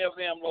for many of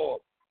them,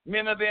 Lord.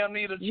 Many of them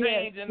need a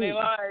change in their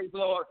lives,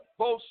 Lord,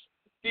 both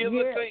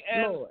physically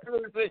and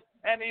spiritually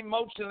and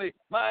emotionally.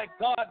 My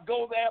God,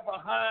 go there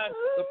behind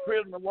the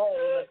prison wall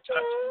and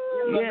touch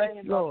in the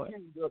name of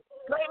Jesus.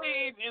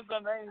 Save in the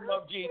name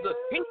of Jesus.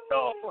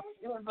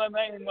 Heal in the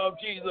name of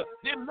Jesus.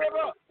 Deliver in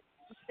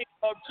the name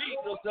of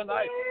Jesus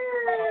tonight.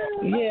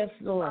 Yes,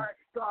 Lord.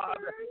 God,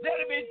 let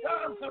it be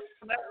done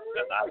tonight,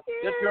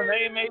 that your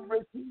name may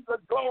receive the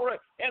glory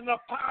and the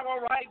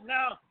power right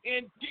now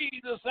in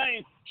Jesus'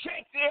 name.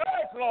 Shake the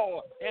earth,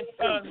 Lord, and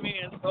turn me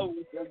and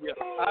souls to you.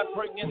 I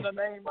pray in the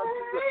name of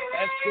Jesus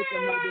and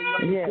strengthen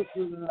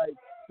tonight.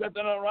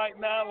 Strengthen her right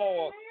now,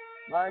 Lord.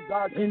 My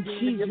God, in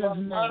Jesus'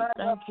 name.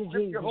 Thank you,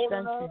 Jesus.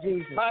 Thank you,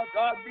 Jesus. My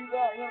God, be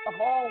there in the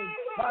home.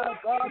 My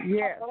God,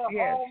 let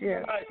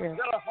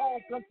a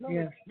home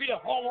continue to be a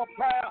home of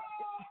prayer.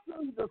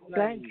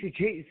 Thank you,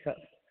 Jesus.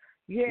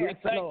 Yes, we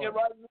thank Lord. you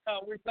right now.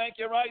 We thank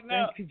you right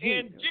now. You, Jesus.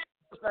 In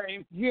Jesus'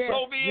 name. Yes,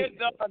 so be it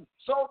done.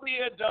 So be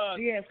it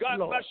done. Yes, God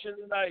Lord. bless you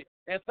tonight.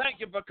 And thank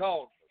you for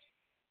calling.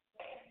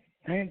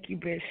 Thank you,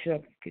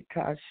 Bishop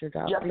Katasha.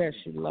 God bless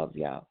you. Love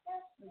y'all.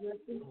 Yes,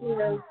 thank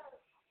you.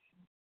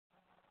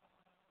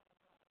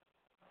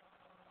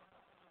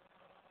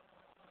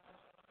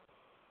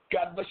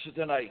 God bless you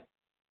tonight.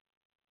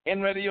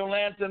 In Radio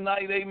Land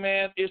tonight,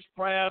 amen, it's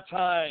prayer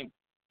time.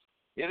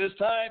 It is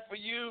time for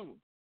you.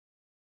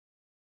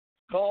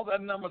 Call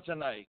that number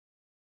tonight.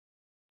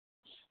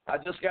 I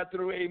just got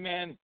through,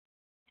 amen,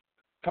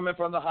 coming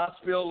from the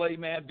hospital,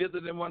 amen,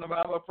 visiting one of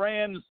our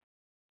friends.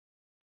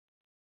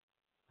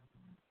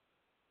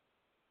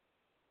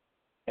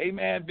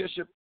 Amen,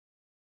 Bishop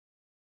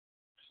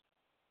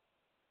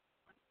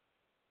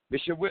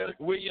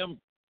William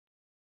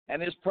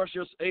and his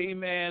precious,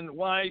 amen,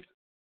 wife,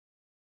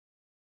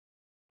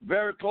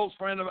 very close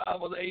friend of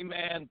ours,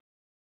 amen,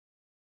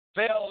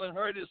 fell and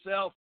hurt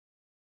himself,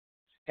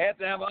 had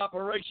to have an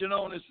operation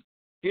on his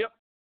hip.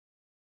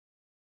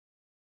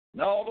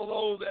 And all of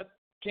those that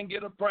can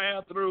get a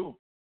prayer through,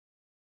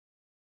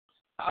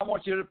 I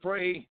want you to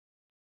pray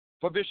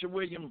for Bishop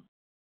William,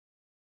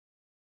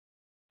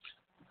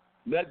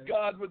 that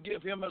God would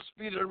give him a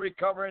speedy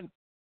recovering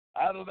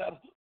out of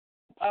that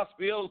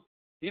hospital.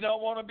 He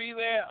don't want to be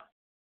there,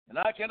 and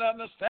I can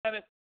understand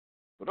it.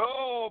 But,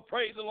 oh,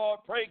 praise the Lord.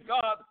 Pray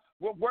God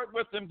will work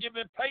with him, give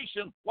him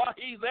patience while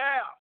he's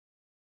there.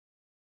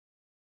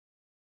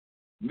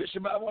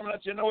 Bishop, I want to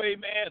let you know,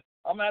 amen,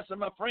 I'm asking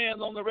my friends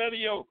on the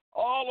radio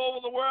all over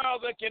the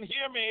world that can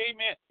hear me,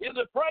 amen, is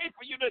to pray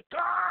for you that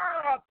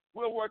God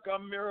will work a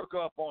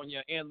miracle upon you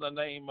in the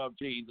name of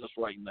Jesus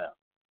right now.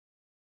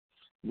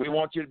 We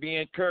want you to be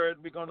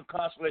encouraged. We're going to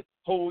constantly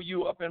hold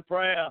you up in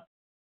prayer.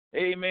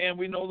 Amen.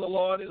 We know the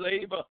Lord is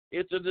able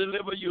to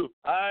deliver you.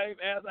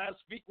 As I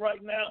speak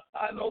right now,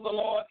 I know the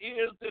Lord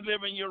is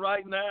delivering you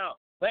right now.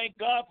 Thank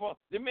God for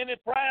the many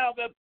prayers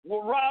that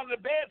were around the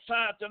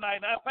bedside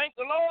tonight. I thank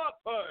the Lord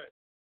for it.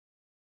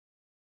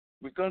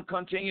 We're going to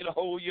continue to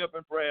hold you up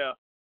in prayer.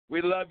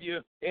 We love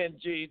you in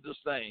Jesus'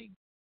 name.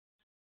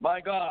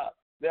 My God,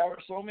 there are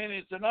so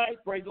many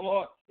tonight, praise the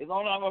Lord, is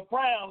on our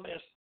prayer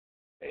list.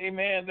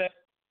 Amen. That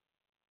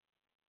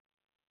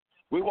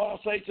we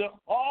want to say to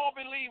all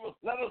believers,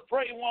 let us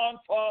pray one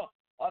for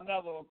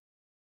another.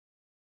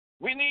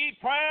 We need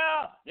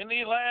prayer in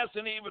these last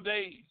and evil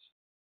days.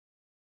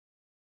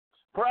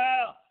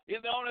 Prayer is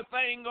the only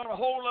thing going to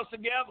hold us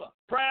together.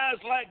 Prayer is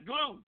like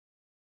glue.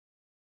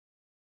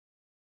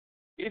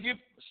 If you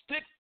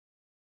stick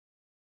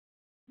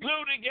glue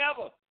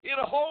together,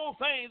 it'll hold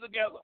things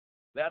together.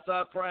 That's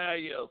our prayer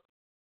is.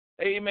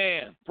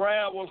 Amen.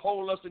 Prayer will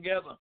hold us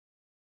together.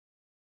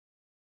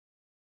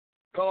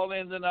 Call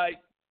in tonight.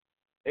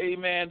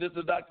 Amen. This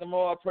is Dr.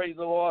 Moore. Praise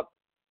the Lord.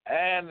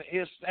 And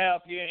his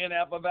staff here in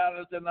Apple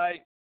Valley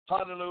tonight.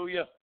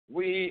 Hallelujah.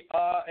 We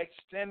are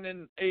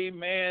extending,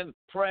 amen,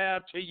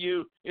 prayer to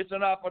you. It's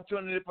an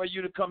opportunity for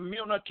you to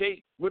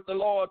communicate with the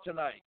Lord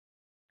tonight.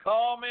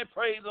 Call me,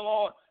 praise the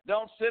Lord.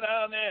 Don't sit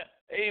down there,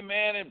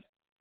 amen,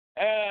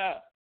 and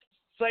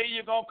say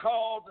you're going to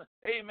call,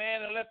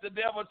 amen, and let the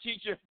devil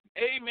teach you.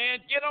 Amen.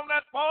 Get on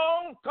that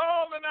phone.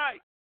 Call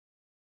tonight.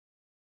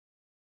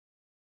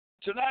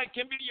 Tonight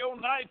can be your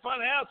night for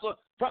an answer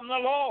from the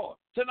Lord.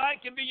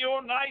 Tonight can be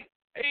your night,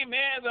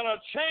 amen, that a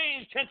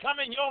change can come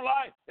in your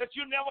life that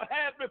you never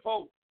had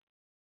before.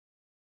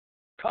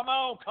 Come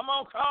on,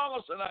 call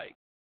us tonight.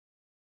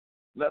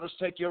 Let us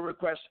take your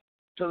request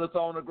to the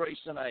throne of grace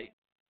tonight.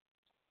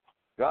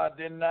 God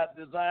did not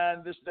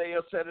design this day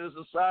or set it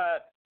aside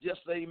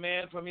just,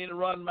 amen, for me to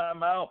run my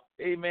mouth,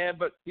 amen,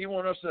 but he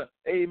wants us to,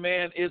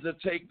 amen, is to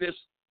take this,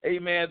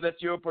 amen,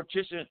 that your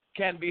petition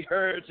can be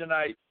heard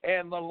tonight,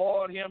 and the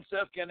Lord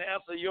himself can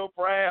answer your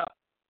prayer.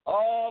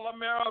 All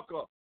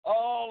America,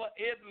 all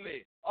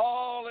Italy,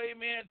 all,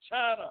 amen,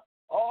 China,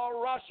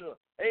 all Russia,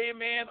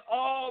 amen,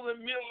 all the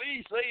Middle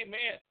East,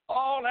 amen,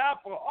 all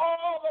Africa,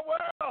 all the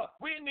world.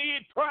 We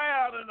need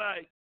prayer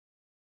tonight.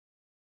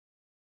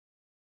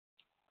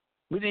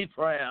 We need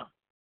prayer.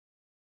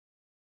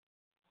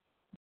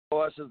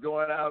 Voice is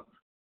going out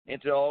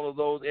into all of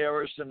those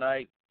areas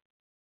tonight.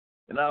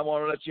 And I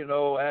want to let you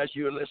know, as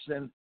you're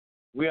listening,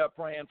 we are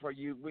praying for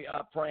you. We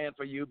are praying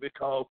for you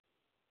because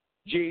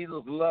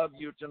Jesus loves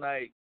you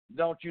tonight.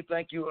 Don't you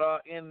think you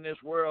are in this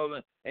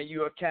world and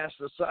you are cast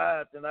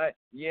aside tonight?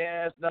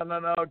 Yes,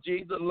 no.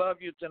 Jesus loves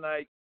you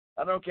tonight.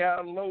 I don't care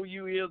how low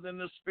you is in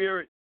the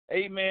spirit.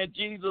 Amen.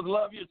 Jesus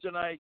loves you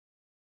tonight.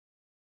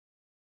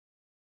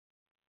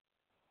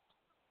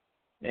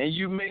 And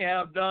you may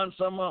have done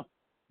some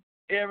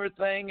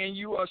everything and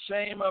you are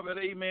ashamed of it,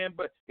 amen.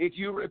 But if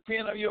you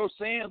repent of your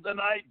sins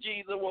tonight,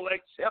 Jesus will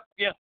accept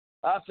you.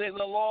 I say the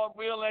Lord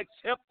will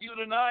accept you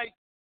tonight.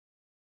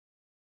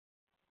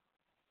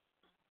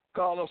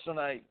 Call us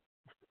tonight.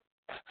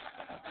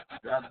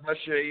 God bless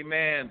you,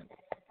 amen.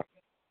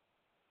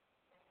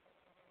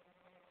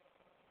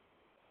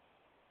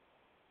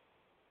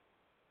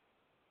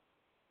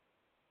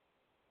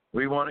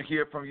 We want to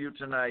hear from you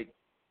tonight.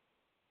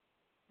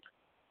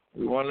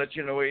 We want to let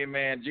you know,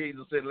 amen.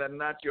 Jesus said, let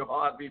not your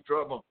heart be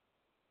troubled.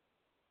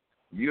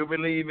 You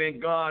believe in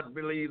God,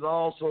 believe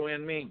also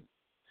in me.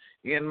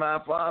 In my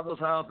Father's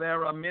house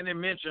there are many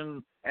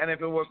mansions, and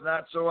if it was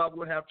not so, I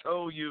would have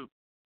told you.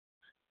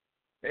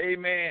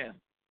 Amen.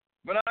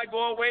 But I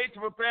go away to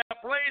prepare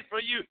a place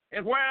for you,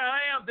 and where I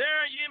am, there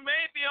you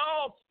may be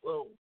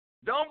also.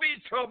 Don't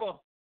be troubled,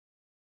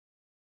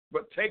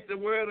 but take the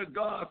word of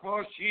God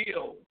for a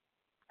shield.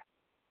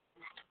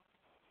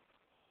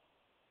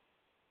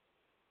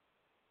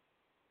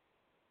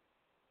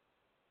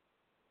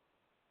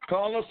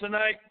 Call us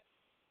tonight.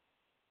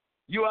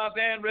 You out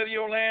there in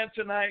Radio Land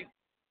tonight.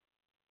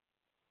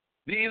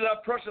 These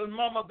are precious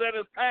moments that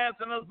is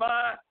passing us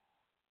by.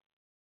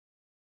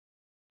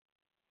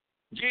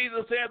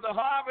 Jesus said the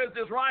harvest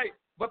is ripe,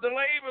 but the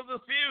labors is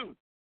few.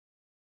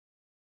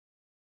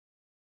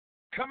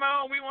 Come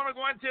on, we want to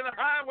go into the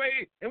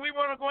highway and we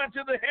want to go into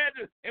the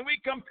hedges and we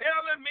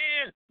compel the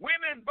men,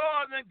 women,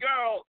 boys, and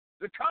girls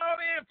to call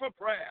in for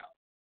prayer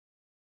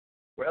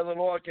where the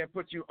Lord can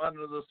put you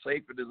under the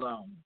safety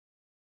zone.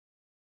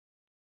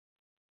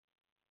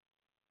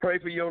 Pray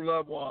for your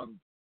loved ones.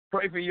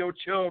 Pray for your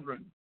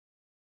children.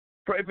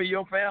 Pray for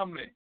your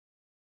family.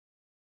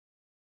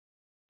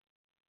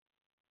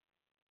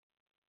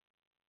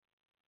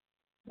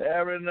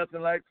 There is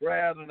nothing like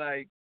prayer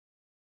tonight.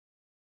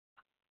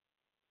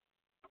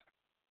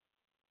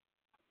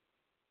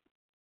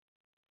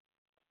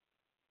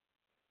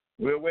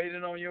 We're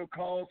waiting on your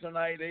call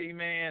tonight.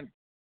 Amen.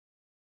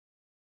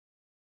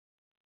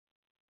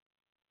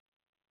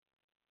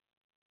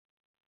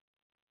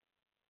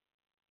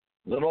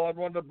 The Lord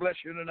wants to bless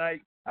you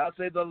tonight. I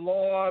say the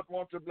Lord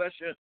wants to bless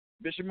you.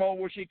 Bishop Moore,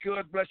 wish he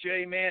could bless you.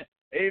 Amen.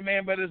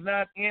 Amen. But it's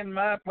not in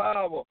my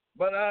power.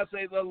 But I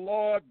say the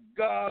Lord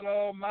God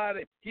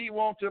Almighty, he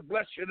wants to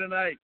bless you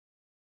tonight.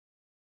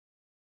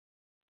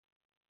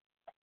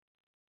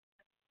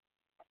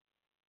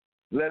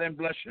 Let him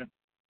bless you.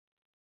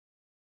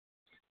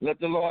 Let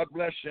the Lord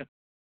bless you.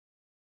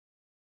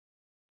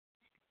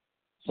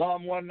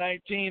 Psalm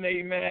 119,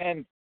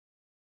 amen.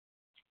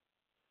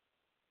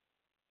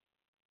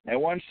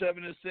 And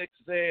 176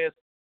 says,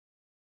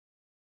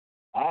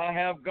 I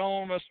have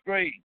gone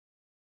astray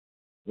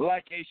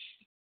like a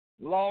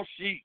lost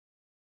sheep.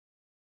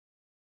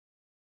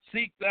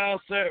 Seek thou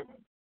servant,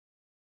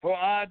 for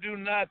I do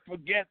not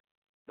forget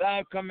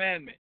thy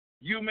commandment.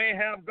 You may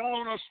have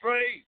gone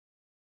astray.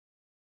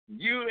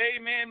 You,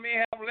 amen,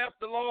 may have left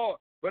the Lord.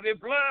 But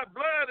if blood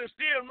is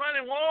still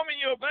running warm in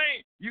your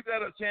veins, you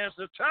got a chance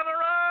to turn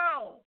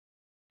around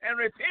and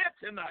repent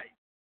tonight.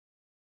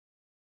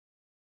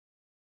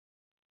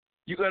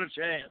 You got a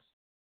chance.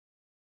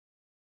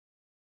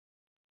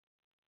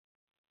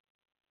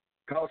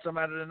 Call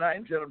somebody tonight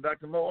and tell them,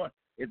 Dr. Moore,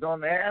 it's on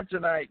the air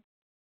tonight.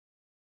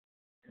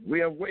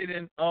 We are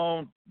waiting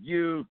on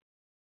you.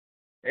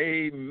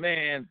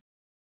 Amen.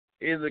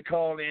 Is a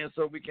call in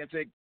so we can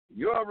take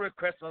your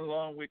request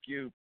along with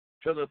you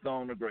to the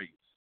throne of grace.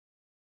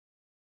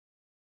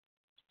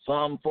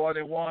 Psalm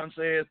 41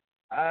 says,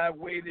 I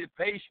waited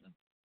patient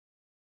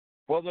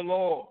for the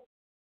Lord,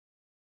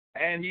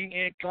 and he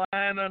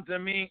inclined unto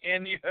me,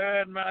 and he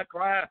heard my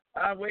cry.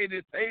 I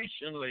waited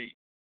patiently.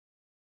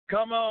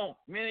 Come on.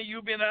 Many of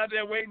you been out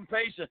there waiting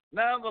patient.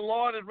 Now the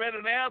Lord is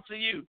ready to answer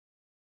you.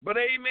 But,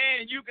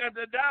 amen, you got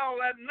to dial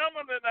that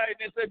number tonight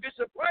and say,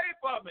 Bishop, pray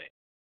for me.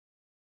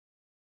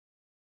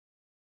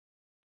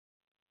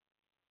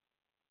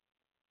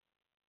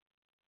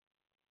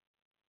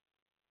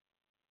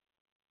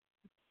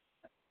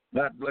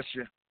 God bless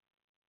you.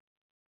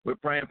 We're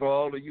praying for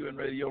all of you in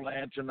Radio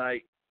Land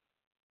tonight.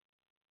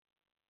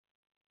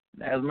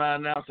 As my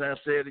announcer has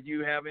said, if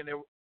you have any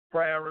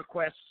prayer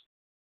requests,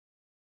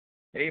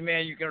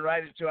 amen, you can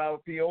write it to our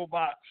P.O.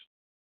 Box.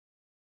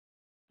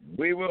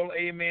 We will,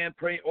 amen,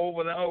 pray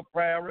over the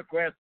prayer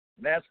requests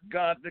and ask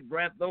God to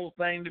grant those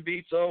things to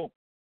be so.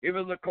 It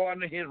was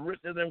according to his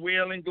riches and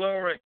will and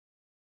glory.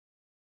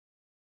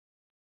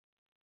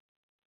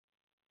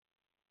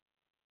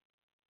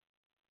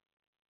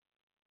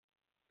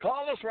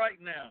 Call us right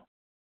now.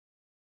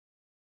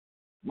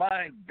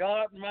 My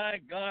God, my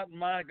God,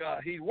 my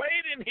God. He's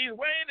waiting, he's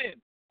waiting.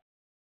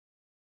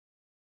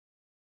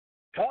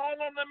 Call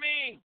unto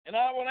me, and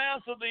I will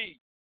answer thee.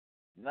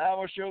 And I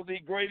will show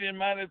thee great and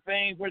mighty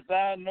things which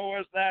thou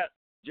knowest not.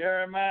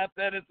 Jeremiah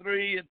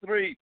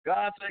 33:3.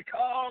 God said,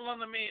 call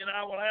unto me, and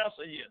I will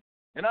answer you.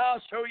 And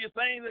I'll show you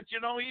things that you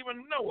don't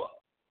even know of.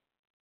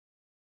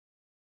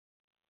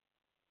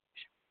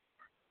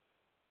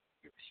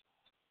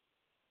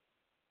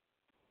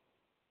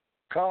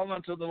 Call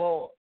unto the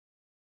Lord.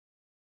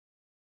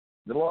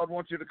 The Lord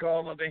wants you to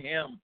call unto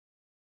him.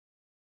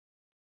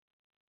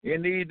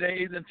 In these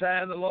days and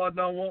times, the Lord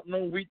don't want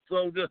no weak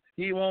soldiers.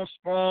 He wants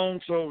strong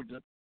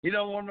soldiers. He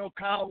don't want no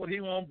coward. He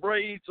wants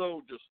brave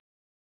soldiers.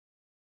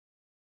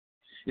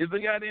 If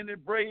we got any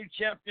brave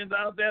champions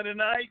out there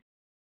tonight,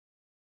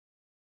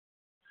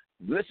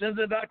 listen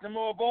to Dr.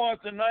 Moore voice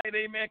tonight,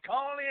 amen.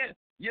 Call in.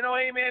 You know,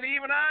 amen,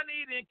 even I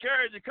need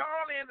encouragement. Call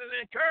in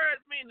and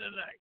encourage me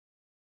tonight.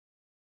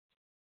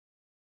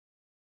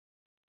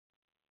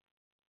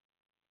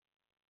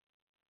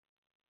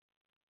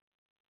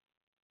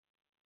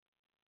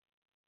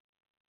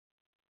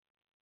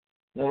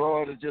 The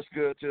Lord is just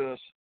good to us.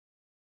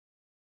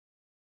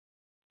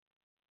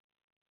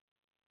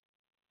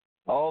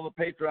 All the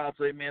patriots,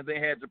 amen, they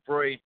had to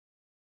pray.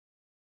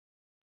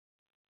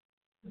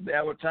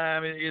 There were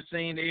times it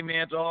seemed,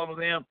 amen, to all of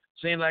them,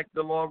 seemed like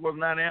the Lord was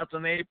not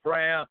answering their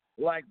prayer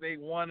like they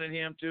wanted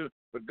him to.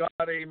 But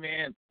God,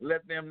 amen,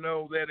 let them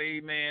know that,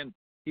 amen,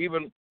 he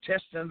was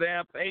testing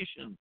their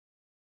patience.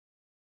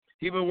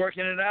 He was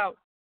working it out.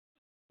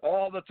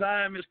 All the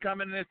time is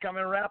coming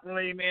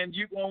rapidly, amen.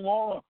 You're going to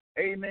want,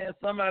 amen,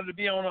 somebody to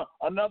be on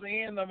another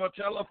end of a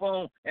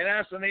telephone and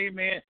asking,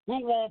 amen,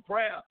 who want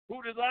prayer?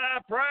 Who desire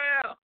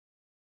prayer?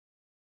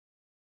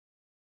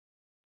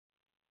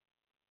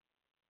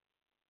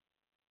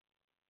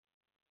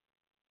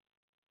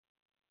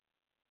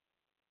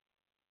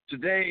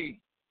 Today,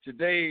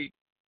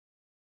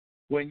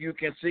 when you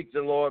can seek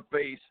the Lord's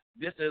face,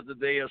 this is the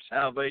day of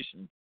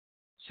salvation.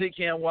 Seek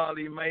him while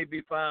he may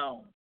be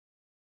found.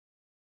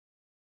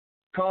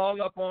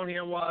 Call upon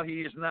him while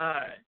he is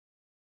nigh.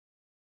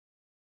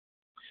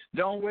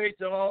 Don't wait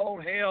till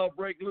all hell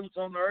break loose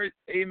on the earth,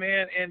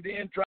 amen, and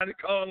then try to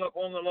call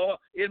upon the Lord.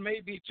 It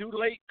may be too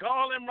late.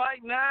 Call him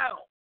right now.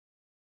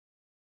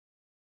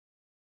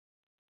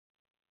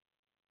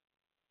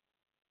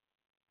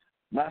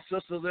 My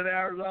sisters in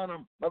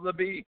Arizona, Mother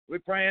B, we're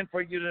praying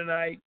for you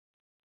tonight.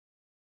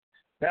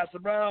 Pastor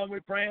Brown,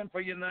 we're praying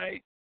for you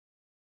tonight.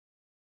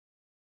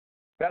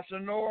 Pastor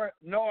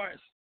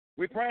Norris,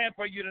 we're praying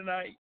for you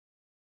tonight.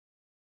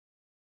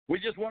 We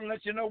just want to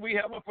let you know we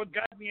haven't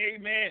forgotten you,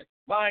 amen.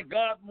 My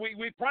God,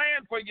 we're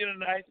praying for you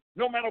tonight.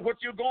 No matter what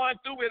you're going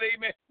through with,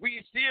 amen,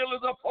 we still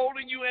is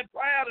upholding you in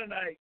prayer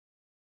tonight.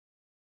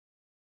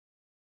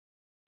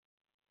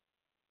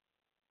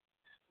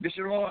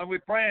 Bishop Lord, we're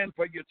praying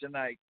for you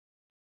tonight.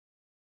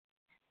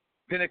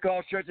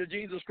 Pentecost Church of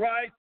Jesus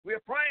Christ,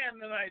 we're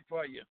praying tonight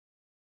for you.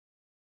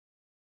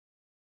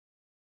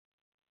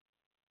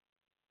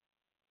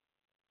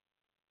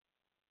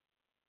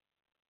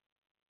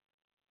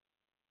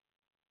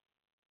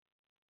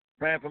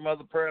 Praying for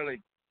Mother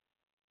Pearlie,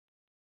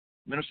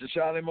 Minister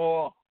Charlie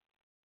Moore,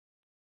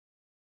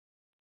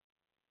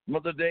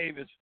 Mother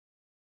Davis,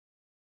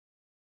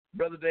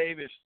 Brother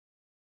Davis.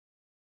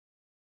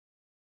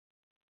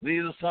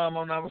 These are some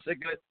on our sick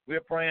list. We're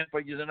praying for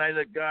you tonight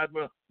that God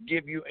will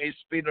give you a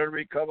speedy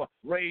recovery,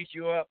 raise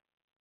you up.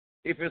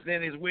 If it's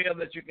in his will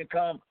that you can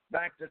come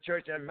back to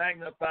church and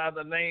magnify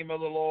the name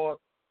of the Lord.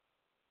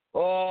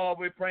 Oh,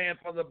 we're praying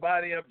for the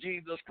body of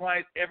Jesus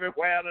Christ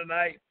everywhere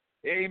tonight.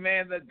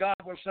 Amen, that God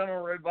will send a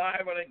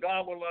revival and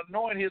God will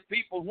anoint his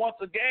people once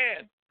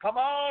again. Come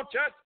on,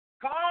 church.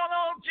 Call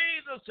on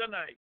Jesus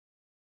tonight.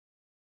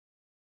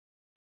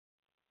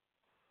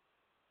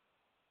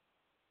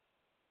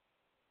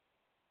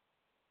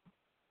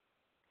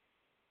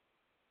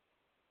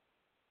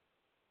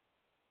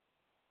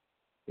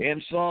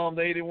 In Psalm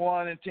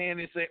 81 and 10,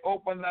 he said,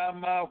 open thy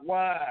mouth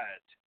wide,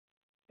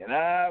 and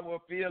I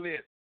will fill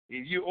it.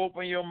 If you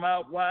open your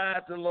mouth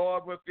wide, the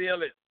Lord will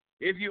fill it.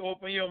 If you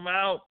open your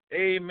mouth,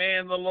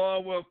 amen, the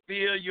Lord will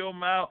fill your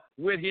mouth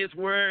with his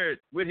word,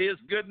 with his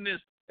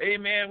goodness,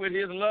 amen, with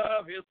his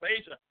love, his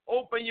patience.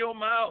 Open your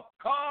mouth.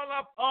 Call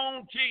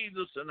upon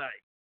Jesus tonight.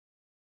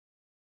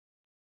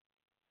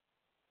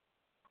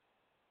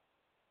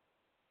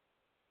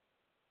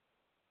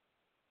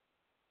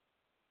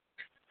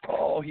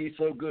 Oh, he's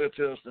so good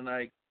to us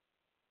tonight.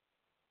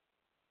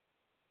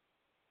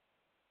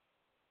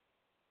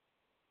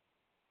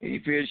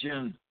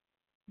 Ephesians,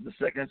 the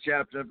 2nd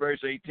chapter, verse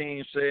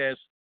 18 says,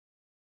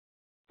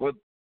 for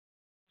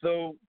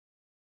through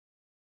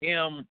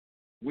him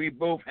we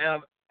both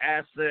have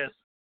access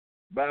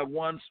by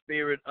one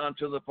Spirit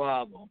unto the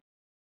Father.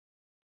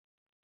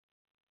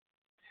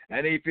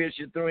 And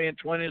Ephesians 3 and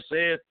 20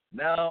 says,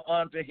 now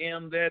unto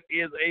him that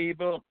is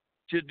able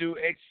to do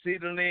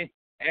exceedingly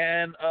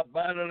and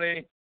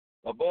abundantly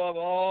above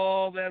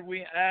all that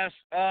we ask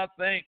or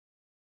think,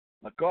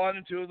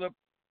 according to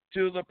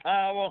the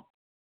power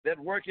that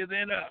worketh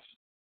in us.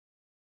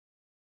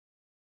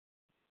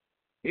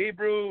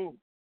 Hebrews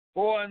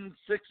 4 and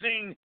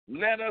 16,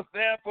 let us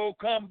therefore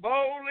come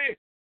boldly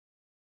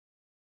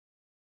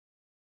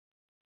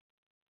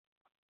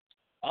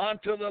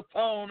unto the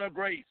throne of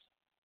grace,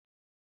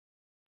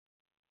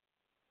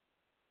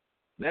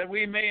 that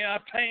we may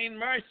obtain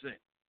mercy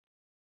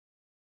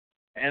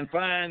and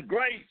find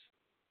grace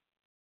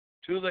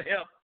to the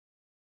help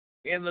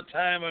in the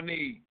time of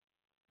need.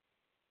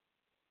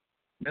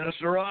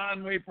 Minister Rob,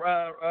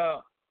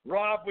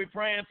 we're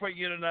praying for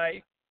you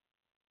tonight.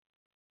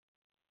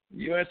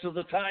 U.S.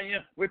 Sister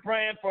Tanya, we're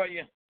praying for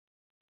you.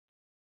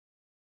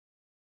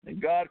 And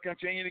God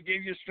continue to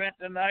give you strength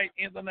tonight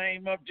in the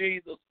name of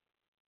Jesus.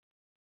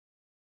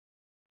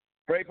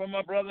 Pray for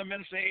my brother,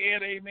 Minister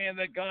Ed, amen,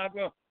 that God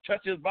will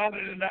touch his body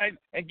tonight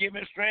and give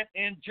him strength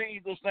in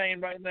Jesus' name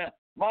right now.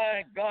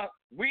 My God,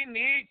 we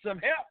need some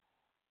help.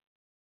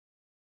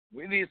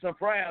 We need some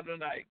prayer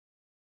tonight.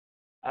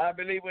 I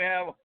believe we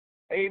have,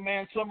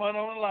 amen, someone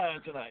on the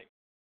line tonight.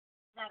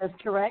 That is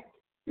correct.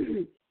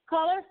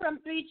 Caller from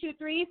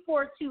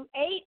 323-428.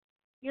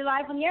 You're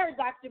live on the air,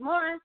 Dr.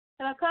 Moore.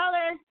 Hello,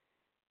 caller.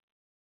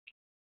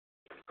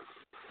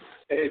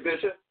 Hey,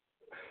 Bishop.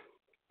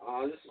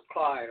 This is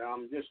Clyde.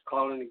 I'm just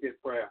calling to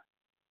get prayer.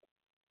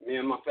 Me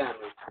and my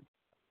family.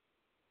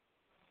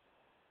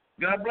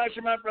 God bless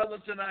you, my brother,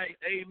 tonight.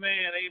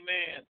 Amen,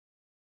 amen.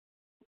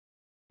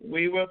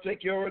 We will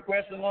take your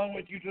request along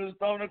with you to the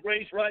throne of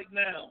grace right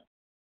now.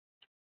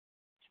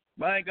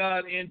 My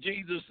God, in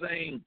Jesus'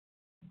 name.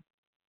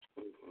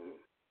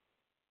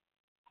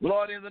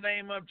 Lord, in the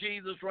name of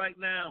Jesus right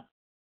now,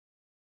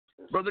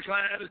 Brother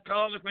Clyde is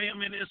calling for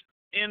him and his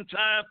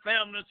entire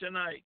family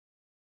tonight.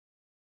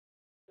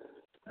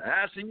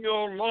 Asking you,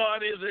 oh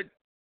Lord, is it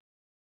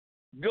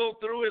go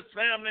through his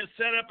family,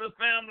 set up his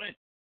family,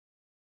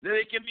 that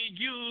it can be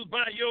used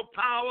by your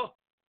power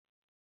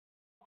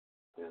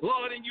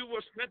Lord, and you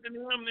will strengthen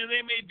them, and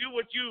they may do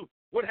what you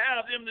would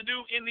have them to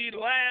do in these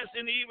last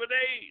and evil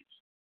days.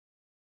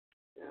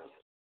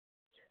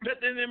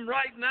 Strengthen them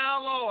right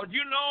now, Lord.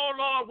 You know,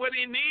 Lord, what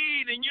he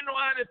needs, and you know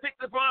how to pick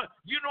the part.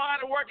 You know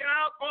how to work it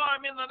out for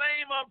him in the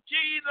name of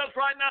Jesus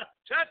right now.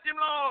 Touch him,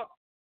 Lord.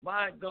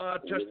 My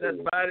God, touch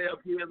that body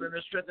of healing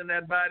and strengthen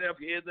that body of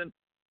healing.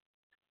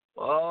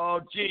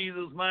 Oh,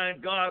 Jesus, my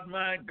God,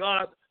 my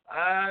God.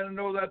 I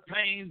know that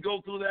pain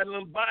go through that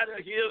little body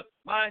of his,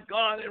 my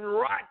God, and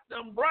rock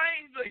them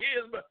brains of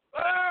his. But,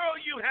 oh,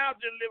 you have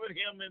delivered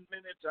him in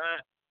many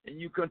times, and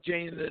you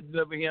continue to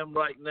deliver him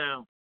right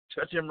now.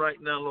 Touch him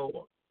right now,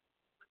 Lord.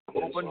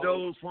 Open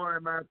doors for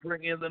him, I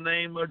pray, in the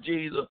name of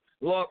Jesus.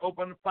 Lord,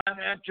 open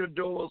financial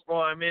doors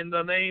for him in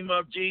the name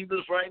of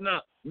Jesus right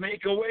now.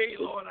 Make a way,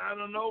 Lord, out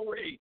of no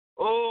way.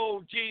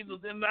 Oh,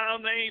 Jesus, in thy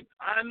name,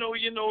 I know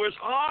you know it's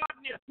hard.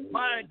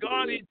 My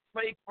God, he's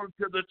faithful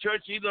to the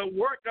church. He's a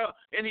worker,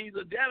 and he's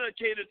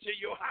dedicated to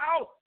your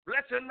house.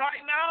 Bless him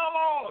right now,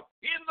 Lord,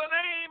 in the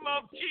name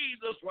of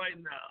Jesus right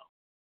now.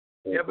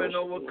 Heaven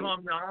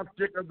overcome the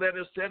obstacle that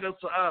is set us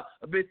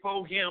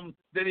before him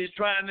that he's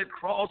trying to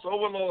cross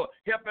over, Lord.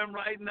 Help him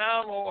right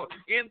now, Lord,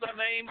 in the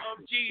name of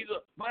Jesus.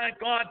 My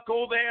God,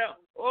 go there.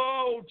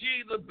 Oh,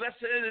 Jesus, bless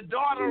his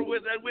daughter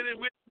with it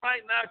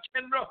right now,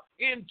 Kendra,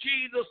 in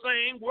Jesus'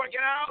 name. Work it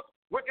out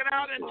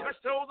and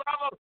touch those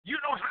others. You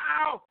know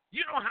how,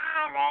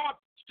 Lord.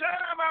 Stir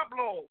them up,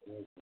 Lord.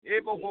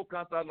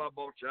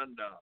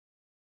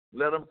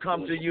 Let them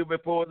come to you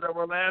before it's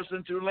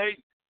everlasting too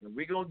late. And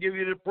we're going to give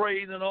you the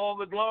praise and all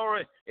the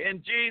glory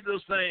in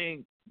Jesus'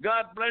 name.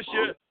 God bless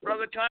you,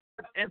 Brother Kyle,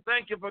 and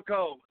thank you for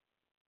calling.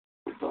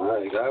 All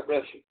right, God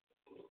bless you.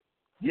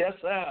 Yes,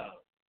 sir.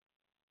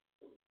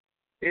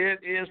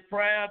 It is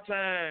prayer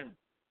time.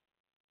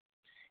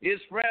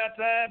 It's prayer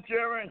time,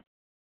 children.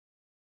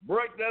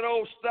 Break that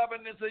old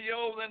stubbornness of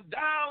yours and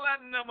dial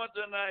that number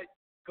tonight.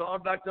 Call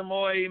Dr.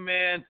 Moore,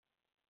 amen.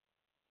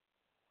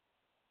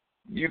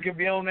 You can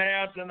be on the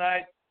air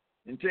tonight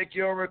and take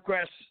your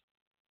requests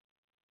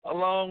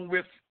along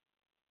with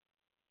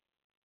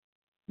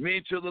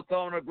me to the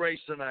throne of grace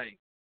tonight.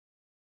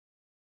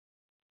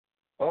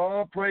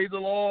 Oh, praise the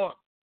Lord.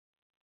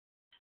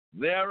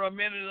 There are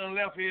many that are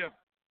left here.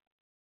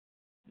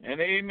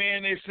 And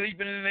amen, they're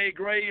sleeping in their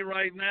grave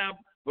right now,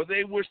 but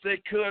they wish they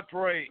could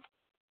pray.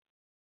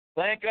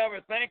 Think of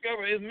it.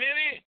 There's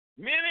many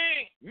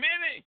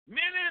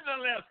that are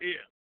left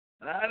here.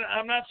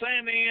 I'm not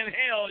saying they're in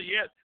hell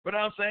yet, but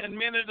I'm saying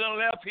many that are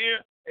left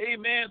here.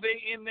 Amen.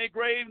 They in their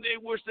grave, they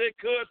wish they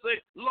could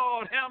say,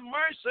 Lord, have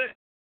mercy.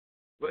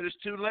 But it's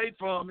too late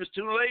for them. It's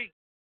too late.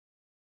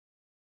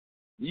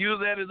 You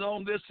that is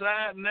on this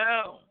side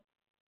now.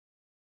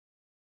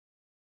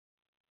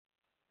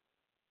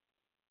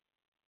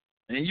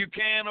 And you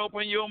can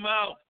open your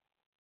mouth.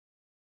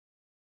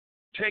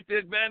 Take the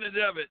advantage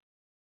of it.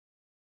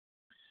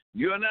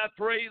 You're not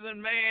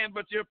praising man,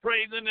 but you're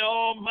praising the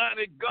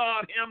Almighty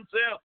God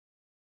himself.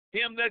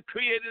 Him that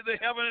created the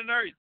heaven and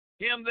earth.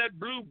 Him that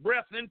blew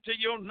breath into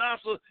your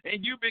nostrils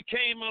and you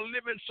became a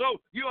living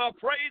soul. You are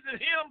praising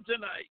him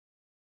tonight.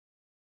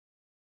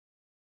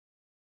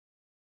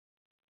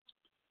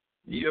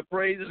 You're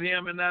praising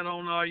him, and not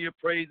only are you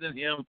praising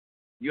him,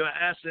 you're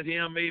asking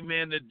him,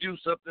 amen, to do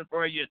something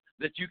for you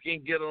that you can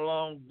get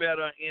along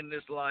better in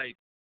this life.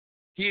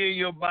 Heal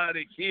your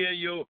body, heal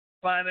your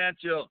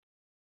financial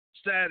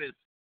status.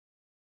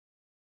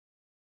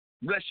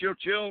 Bless your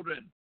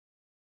children.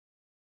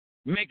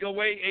 Make a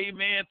way,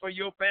 amen, for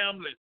your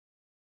family.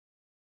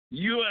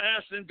 You are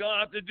asking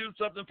God to do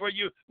something for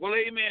you. Well,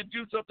 amen,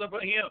 do something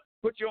for him.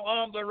 Put your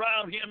arms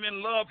around him and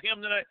love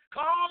him tonight.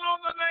 Call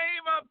on the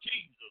name of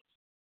Jesus.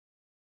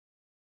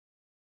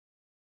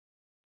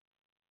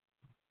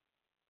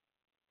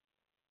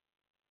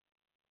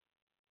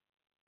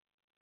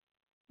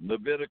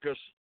 Leviticus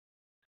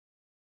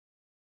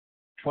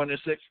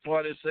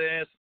 26:40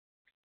 says,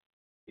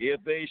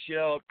 if they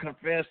shall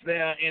confess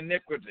their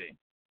iniquity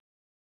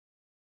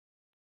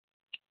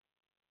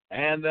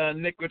and the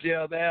iniquity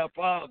of their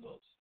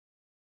fathers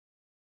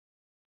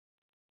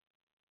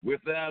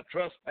with their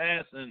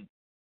trespassing,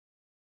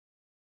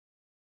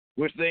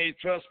 which they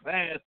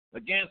trespass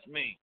against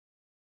me,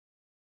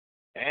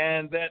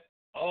 and that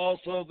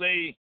also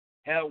they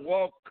have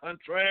walked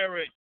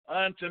contrary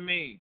unto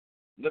me.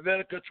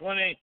 Leviticus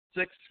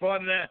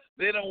 26:49.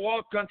 They don't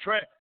walk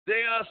contrary.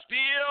 They are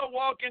still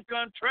walking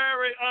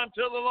contrary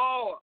unto the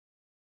Lord.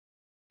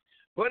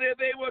 But if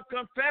they will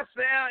confess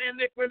their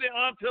iniquity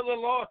unto the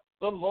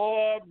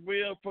Lord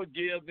will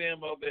forgive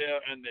them of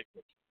their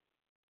iniquity.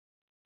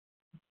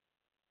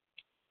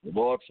 The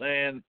Lord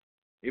saying,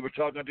 he was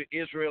talking to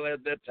Israel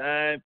at that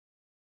time,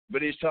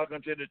 but he's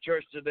talking to the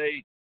church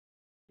today.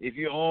 If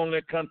you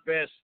only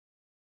confess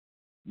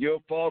your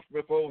faults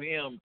before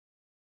him,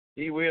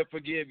 he will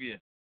forgive you.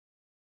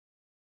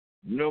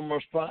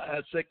 Numbers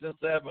 5, 6, and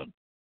 7.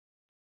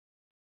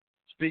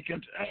 Speak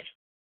unto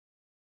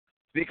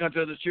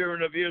the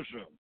children of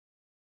Israel.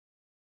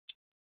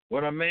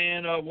 When a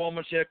man or a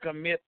woman shall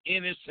commit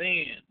any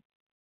sin,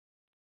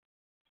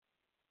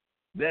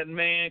 that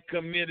man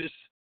committed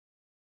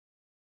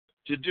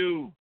to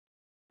do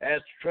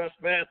as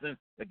trespassing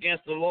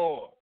against the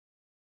Lord,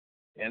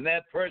 and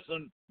that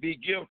person be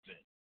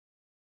guilty,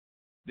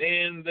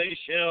 then they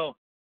shall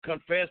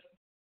confess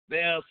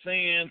their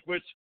sins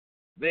which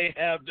they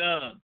have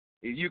done.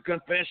 If you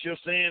confess your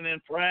sin in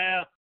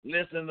prayer,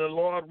 listen, the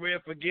Lord will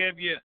forgive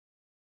you.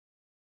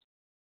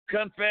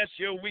 Confess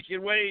your wicked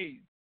ways.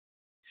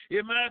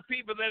 If my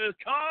people that is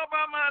called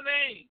by my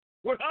name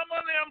would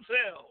humble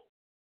themselves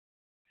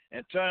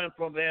and turn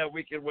from their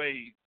wicked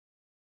ways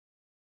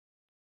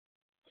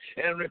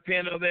and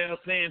repent of their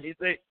sin, he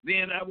said,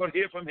 then I will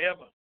hear from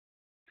heaven.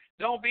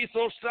 Don't be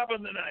so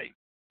stubborn tonight.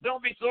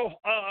 Don't be so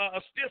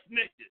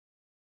stiff-necked.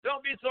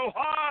 Don't be so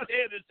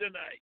hard-headed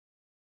tonight.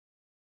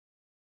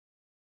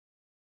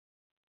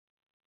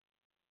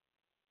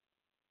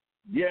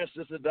 Yes,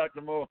 this is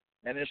Dr. Moore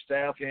and his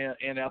staff here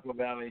in Apple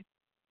Valley.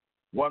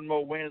 One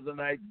more Wednesday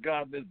night,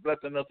 God is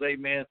blessing us,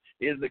 amen,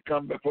 is to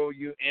come before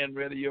you in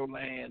Radio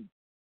Land.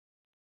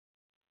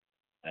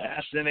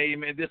 I said,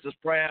 amen, this is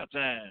prayer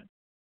time.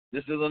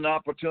 This is an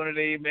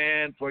opportunity,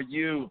 amen, for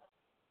you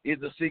is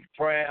to seek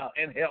prayer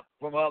and help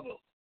from others.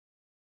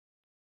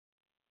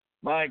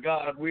 My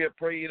God, we are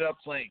prayed up,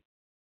 saints.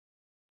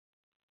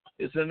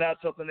 This is not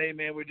something,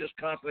 amen, we just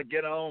constantly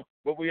get on,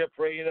 but we are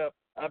prayed up.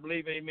 I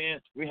believe, amen,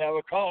 we have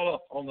a caller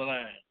on the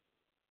line.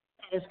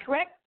 That is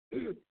correct.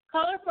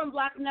 Caller from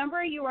block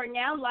number, you are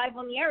now live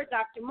on the air with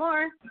Dr.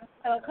 Moore.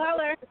 Hello,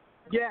 caller.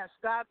 Yes,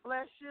 God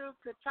bless you,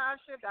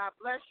 Katasha. God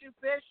bless you,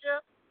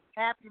 Bishop.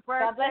 Happy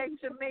birthday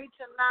to me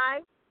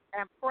tonight,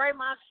 and pray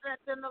my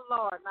strength in the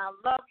Lord. And I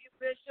love you,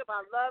 Bishop.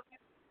 I love you,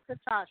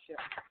 Katasha.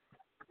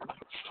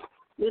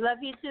 We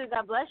love you too.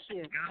 God bless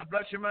you. God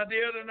bless you, my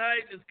dear,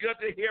 tonight. It's good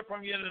to hear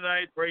from you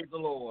tonight. Praise the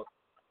Lord.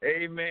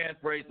 Amen.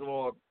 Praise the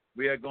Lord.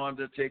 We are going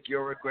to take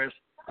your request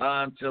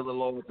unto the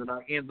Lord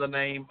tonight in the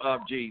name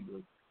of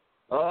Jesus.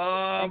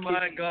 Oh,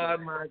 my God,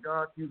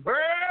 you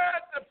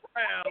heard the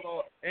prayer,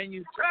 Lord, and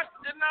you trust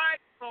tonight,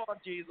 Lord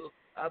Jesus.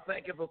 I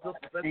thank you for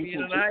Sister Cynthia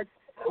tonight.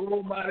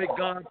 Almighty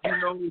God, you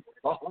know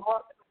a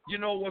heart, you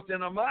know what's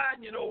in her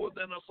mind, you know what's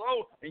in her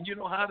soul, and you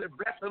know how to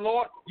bless the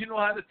Lord. You know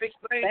how to fix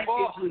things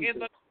for her in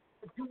the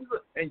name of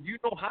Jesus, and you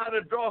know how to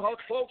draw her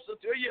closer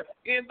to you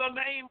in the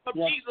name of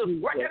Jesus.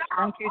 Work it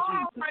out. Thank you,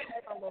 Jesus. Right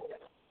now, Lord.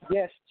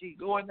 Yes, Jesus.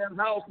 Go in that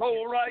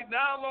household right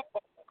now, Lord.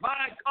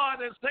 My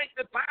God, and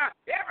sanctify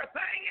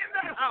everything in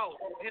that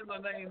house in the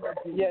name of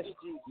Jesus. Yes,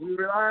 Jesus. We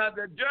realize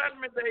the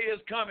judgment day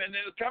is coming, and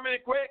it's coming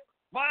quick.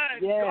 My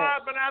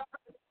God, but I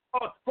thank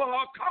you for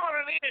her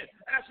calling in,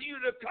 asking you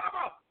to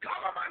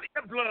cover my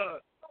dear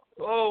blood.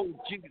 Oh,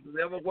 Jesus,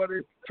 everyone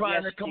is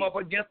trying to come up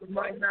against them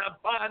right now,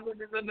 bind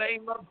them in the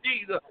name of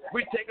Jesus.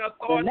 We take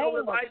authority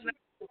over right now.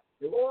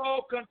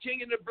 Oh,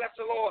 continue to bless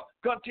the Lord.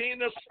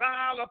 Continue to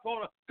smile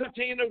upon her.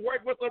 Continue to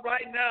work with her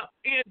right now.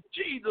 In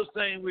Jesus'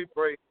 name we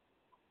pray.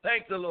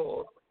 Thank the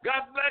Lord.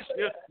 God bless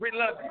you. We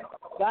love you.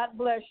 God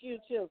bless you,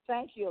 too.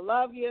 Thank you.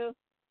 Love you.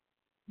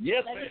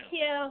 Yes, Love ma'am.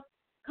 you.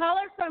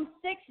 Caller from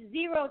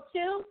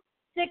 602-626.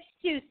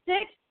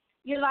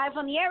 You're live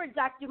on the air with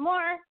Dr.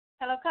 Moore.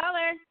 Hello,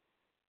 caller.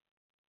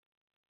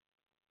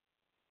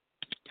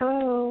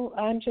 Hello.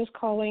 I'm just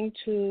calling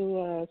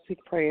to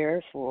seek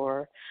prayer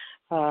for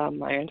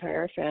my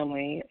entire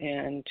family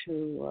and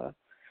to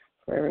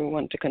for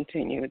everyone to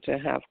continue to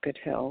have good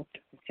health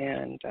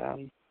and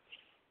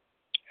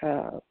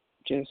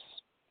just,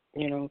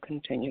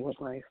 continue with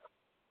life.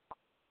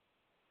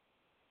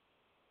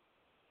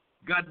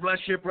 God bless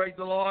you. Praise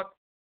the Lord.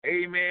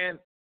 Amen.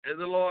 And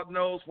the Lord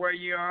knows where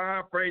you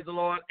are. Praise the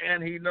Lord.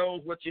 And he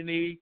knows what you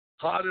need.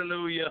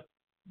 Hallelujah.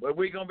 But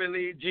we're going to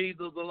believe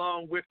Jesus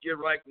along with you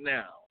right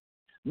now.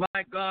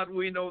 My God,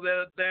 we know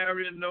that there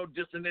is no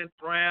dissonant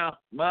prayer.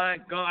 My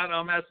God,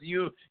 I'm asking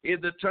you is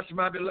to touch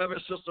my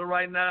beloved sister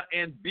right now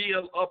and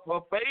build up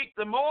her faith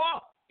the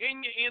more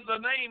in the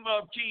name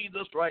of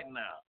Jesus right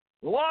now.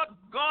 Lord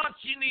God,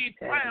 she needs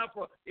prayer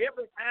for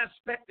every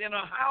aspect in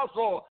her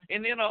household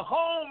and in her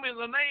home in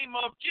the name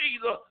of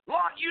Jesus.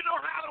 Lord, you know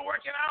how to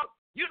work it out.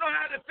 You know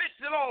how to fix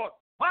it, Lord.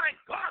 My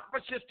God,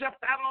 but she stepped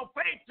out on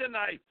faith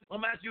tonight.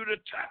 I'm asking you to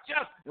touch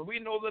us, and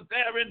we know that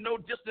there is no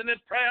dissonant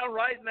prayer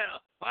right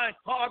now. My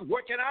God,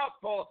 work it out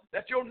for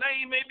that your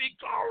name may be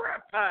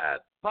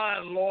glorified.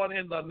 Fine, Lord,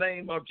 in the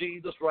name of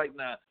Jesus right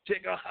now.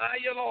 Take a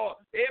higher,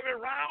 Lord. Every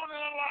round in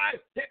our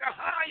life, take a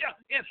higher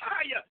and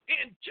higher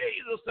in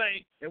Jesus'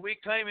 name. And we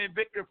claim in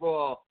victory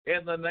for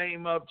in the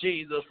name of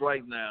Jesus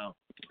right now.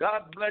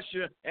 God bless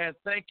you, and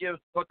thank you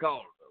for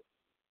calling.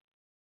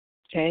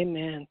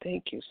 Amen.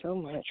 Thank you so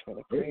much for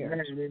the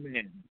prayers.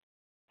 Amen.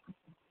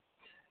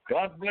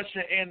 God bless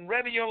you. In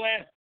Radio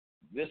Land,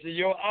 this is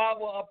your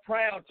hour of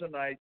prayer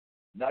tonight.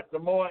 Dr.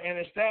 Moore and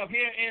his staff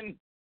here in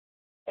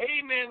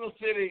the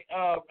city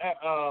of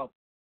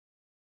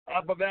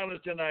Apple Valley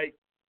tonight,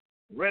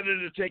 ready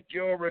to take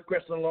your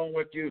request along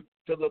with you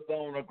to the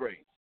throne of grace.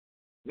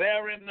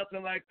 There is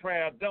nothing like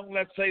prayer. Don't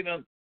let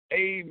Satan,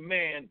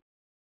 amen,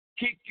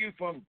 keep you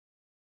from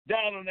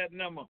dialing that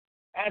number,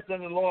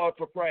 asking the Lord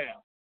for prayer.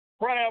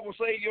 Prayer will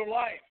save your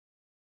life.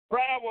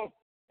 Prayer will,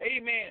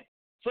 amen,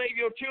 save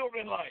your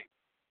children's life.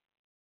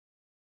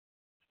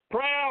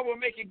 Prayer will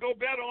make you go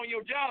better on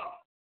your job.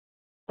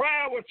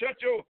 Prayer will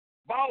touch your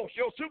boss,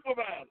 your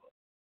supervisor.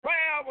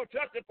 Prayer will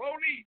touch the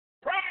police.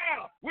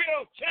 Prayer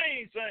will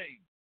change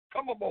things.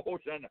 Come on,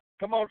 Hosanna.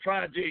 Come on,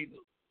 try Jesus.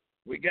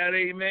 We got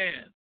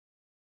amen.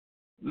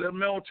 A little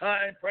more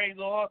time, praise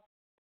the Lord.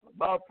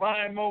 About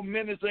 5 more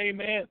minutes,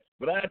 amen.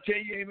 But I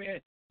tell you, amen,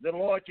 the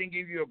Lord can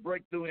give you a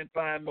breakthrough in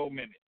 5 more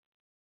minutes.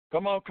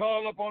 Come on,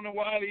 call up on the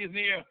while he's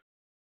near.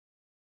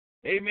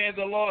 Amen.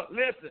 The Lord,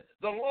 listen,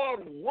 the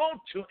Lord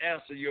wants to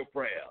answer your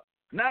prayer.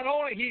 Not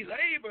only he's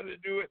able to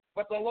do it,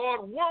 but the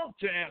Lord wants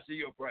to answer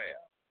your prayer.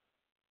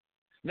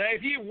 Now,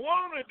 if you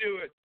want to do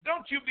it,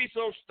 don't you be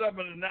so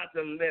stubborn and not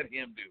to let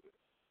him do it.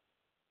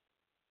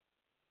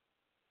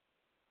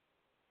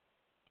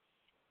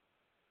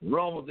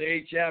 Romans, the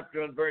 8th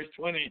chapter and verse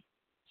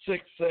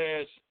 26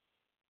 says,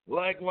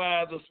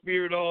 likewise the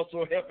Spirit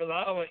also helpeth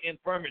our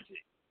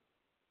infirmity,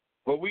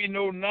 for we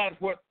know not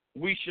what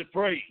we should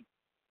pray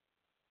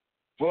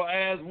for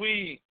as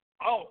we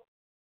ought,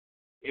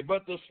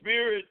 but the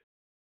Spirit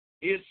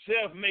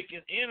itself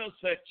making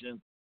intercession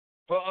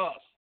for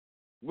us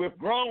with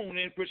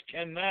groanings which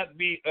cannot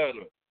be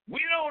uttered.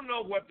 We don't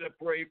know what to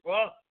pray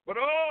for, but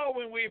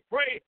when we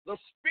pray, the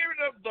Spirit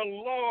of the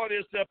Lord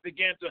itself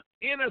began to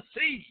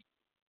intercede.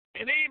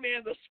 And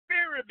amen, the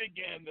Spirit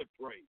began to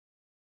pray.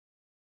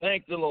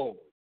 Thank the Lord.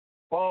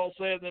 Paul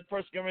says in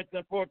 1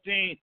 Corinthians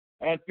 14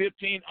 and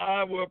 15,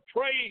 I will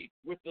pray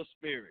with the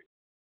Spirit.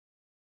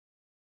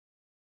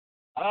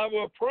 I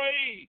will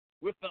pray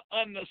with the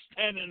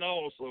understanding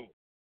also.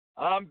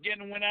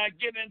 When I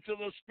get into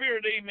the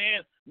Spirit,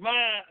 amen,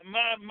 my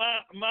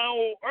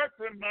old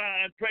earthly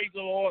mind, praise the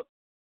Lord,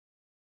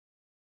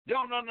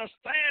 don't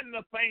understand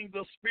the things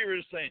the Spirit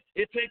is saying.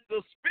 It takes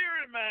the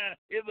Spirit mind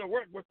is to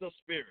work with the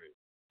Spirit.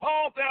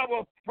 Paul said, I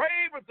will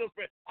pray with the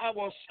Spirit. I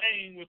will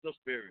sing with the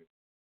Spirit.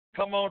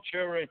 Come on,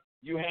 children.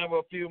 You have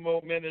a few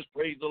more minutes.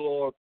 Praise the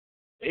Lord.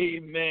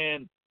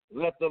 Amen.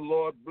 Let the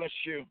Lord bless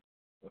you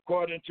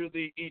according to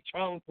the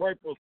eternal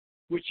purpose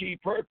which he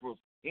purposed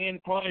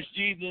in Christ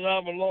Jesus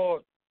our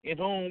Lord, in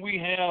whom we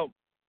have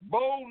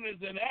boldness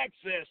and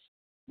access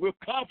with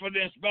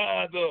confidence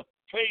by the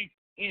faith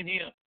in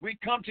him. We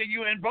come to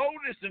you in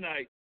boldness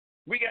tonight.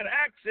 We got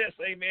access,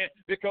 amen,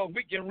 because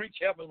we can reach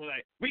heaven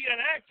tonight. We got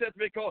access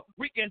because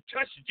we can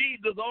touch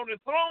Jesus on the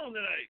throne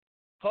tonight.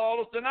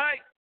 Call us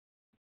tonight.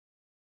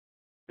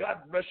 God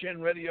bless you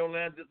in Radio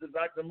Land. This is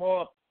Dr.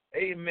 Moore,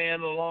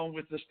 amen, along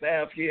with the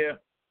staff here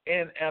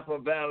in Apple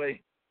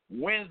Valley.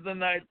 Wednesday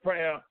night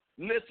prayer.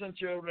 Listen,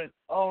 children,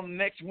 on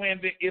next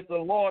Wednesday, if the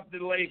Lord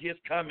delay his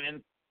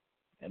coming,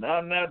 and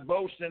I'm not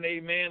boasting,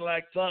 amen,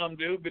 like some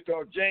do,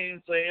 because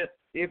James says,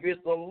 if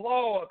it's the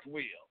Lord's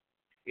will,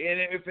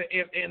 and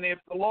if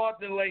the Lord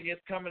delay his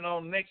coming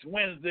on next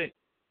Wednesday,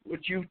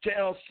 would you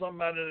tell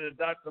somebody that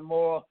Dr.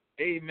 Moore,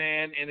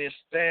 amen, and his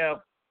staff,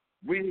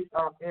 we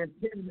are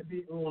intending to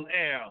be on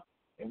air,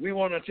 and we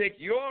want to take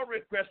your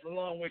request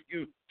along with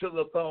you to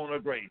the throne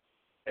of grace.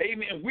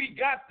 Amen. We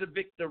got the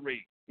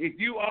victory. If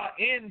you are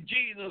in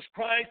Jesus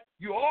Christ,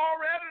 you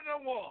already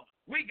the one.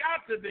 We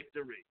got the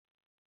victory.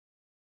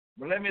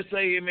 But let me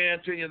say amen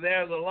to you.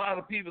 There's a lot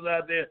of people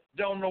out there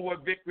don't know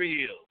what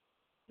victory is.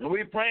 And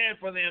we're praying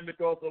for them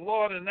because the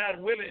Lord is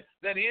not willing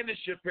that any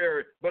should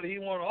perish, but he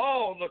wants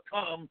all to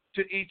come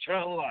to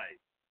eternal life.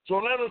 So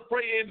let us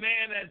pray,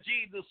 amen, as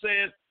Jesus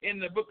says in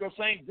the book of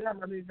St. John,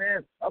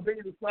 amen, of the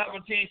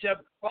 17th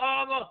chapter.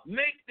 Father,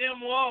 make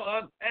them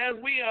one as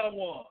we are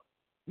one.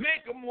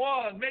 Make them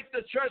one. Make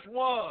the church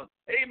one.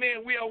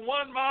 Amen. We are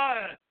one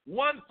mind,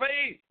 one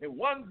faith, and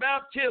one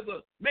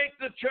baptism. Make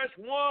the church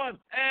one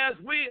as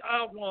we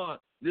are one.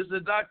 This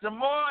is Dr.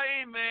 Moore,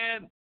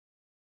 amen,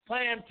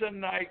 playing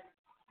tonight.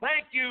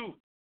 Thank you,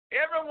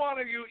 every one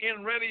of you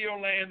in Radio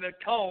Land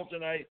that called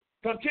tonight.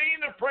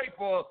 Continue to pray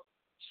for us.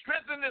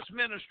 Strengthen this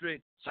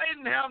ministry.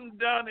 Satan hasn't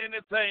done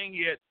anything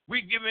yet.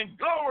 We give him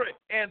glory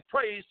and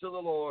praise to the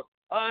Lord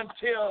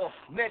until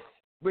next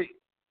week.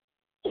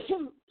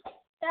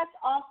 That's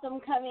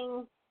awesome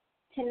coming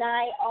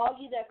tonight. All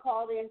you that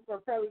called in for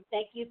prayer, we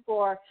thank you.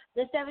 For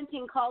the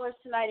 17 callers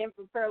tonight in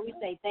for prayer, we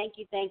say thank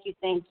you, thank you,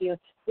 thank you.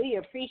 We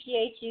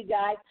appreciate you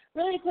guys.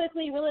 Really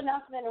quickly, real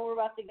announcement, and we're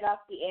about to get off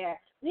the air.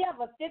 We have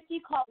a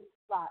 50 call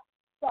slot.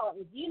 So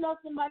if you know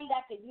somebody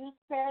that can use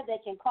prayer,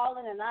 that can call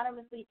in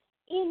anonymously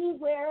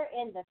anywhere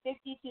in the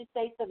 52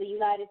 states of the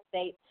United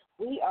States,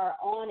 we are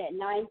on at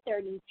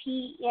 9:30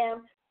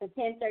 p.m. to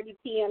 10:30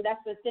 p.m.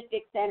 That's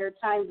Pacific Standard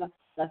Time.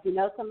 So if you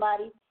know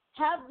somebody,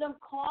 have them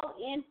call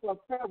in for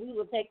prayer. We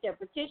will take their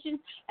petitions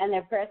and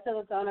their prayers to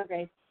the throne of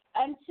grace.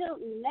 Until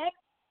next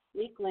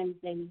week,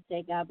 Wednesday, we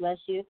say God bless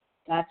you.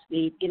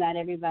 Godspeed. Good night,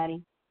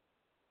 everybody.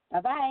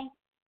 Bye-bye.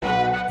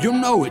 You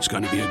know it's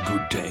going to be a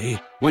good day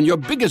when your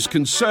biggest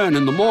concern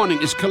in the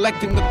morning is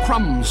collecting the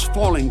crumbs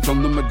falling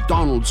from the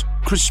McDonald's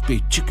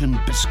crispy chicken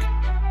biscuit.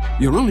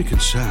 Your only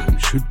concern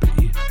should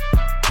be,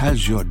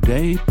 has your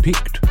day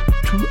peaked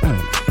too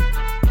early?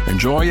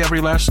 Enjoy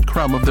every last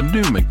crumb of the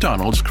new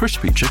McDonald's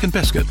crispy chicken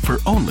biscuit for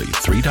only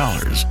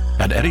 $3.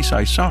 And any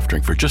size soft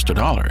drink for just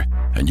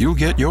 $1. and you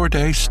get your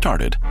day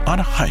started on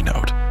a high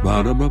note.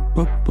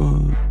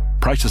 Ba-da-ba-ba-ba.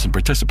 Prices and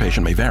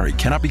participation may vary.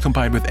 Cannot be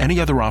combined with any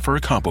other offer or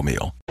combo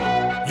meal.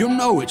 You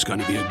know it's going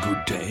to be a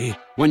good day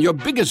when your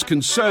biggest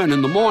concern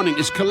in the morning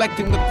is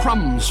collecting the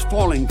crumbs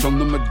falling from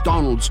the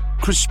McDonald's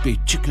crispy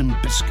chicken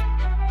biscuit.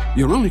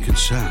 Your only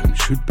concern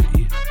should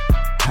be,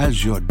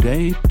 has your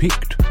day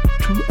peaked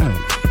too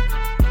early?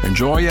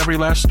 Enjoy every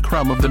last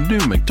crumb of the new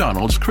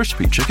McDonald's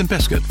crispy chicken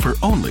biscuit for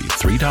only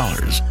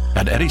 $3.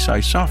 Add any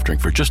size soft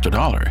drink for just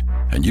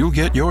 $1, and you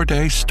get your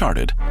day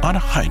started on a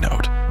high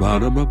note.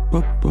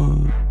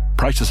 Ba-da-ba-ba-ba.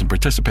 Prices and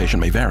participation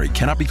may vary.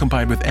 Cannot be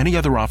combined with any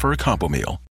other offer or combo meal.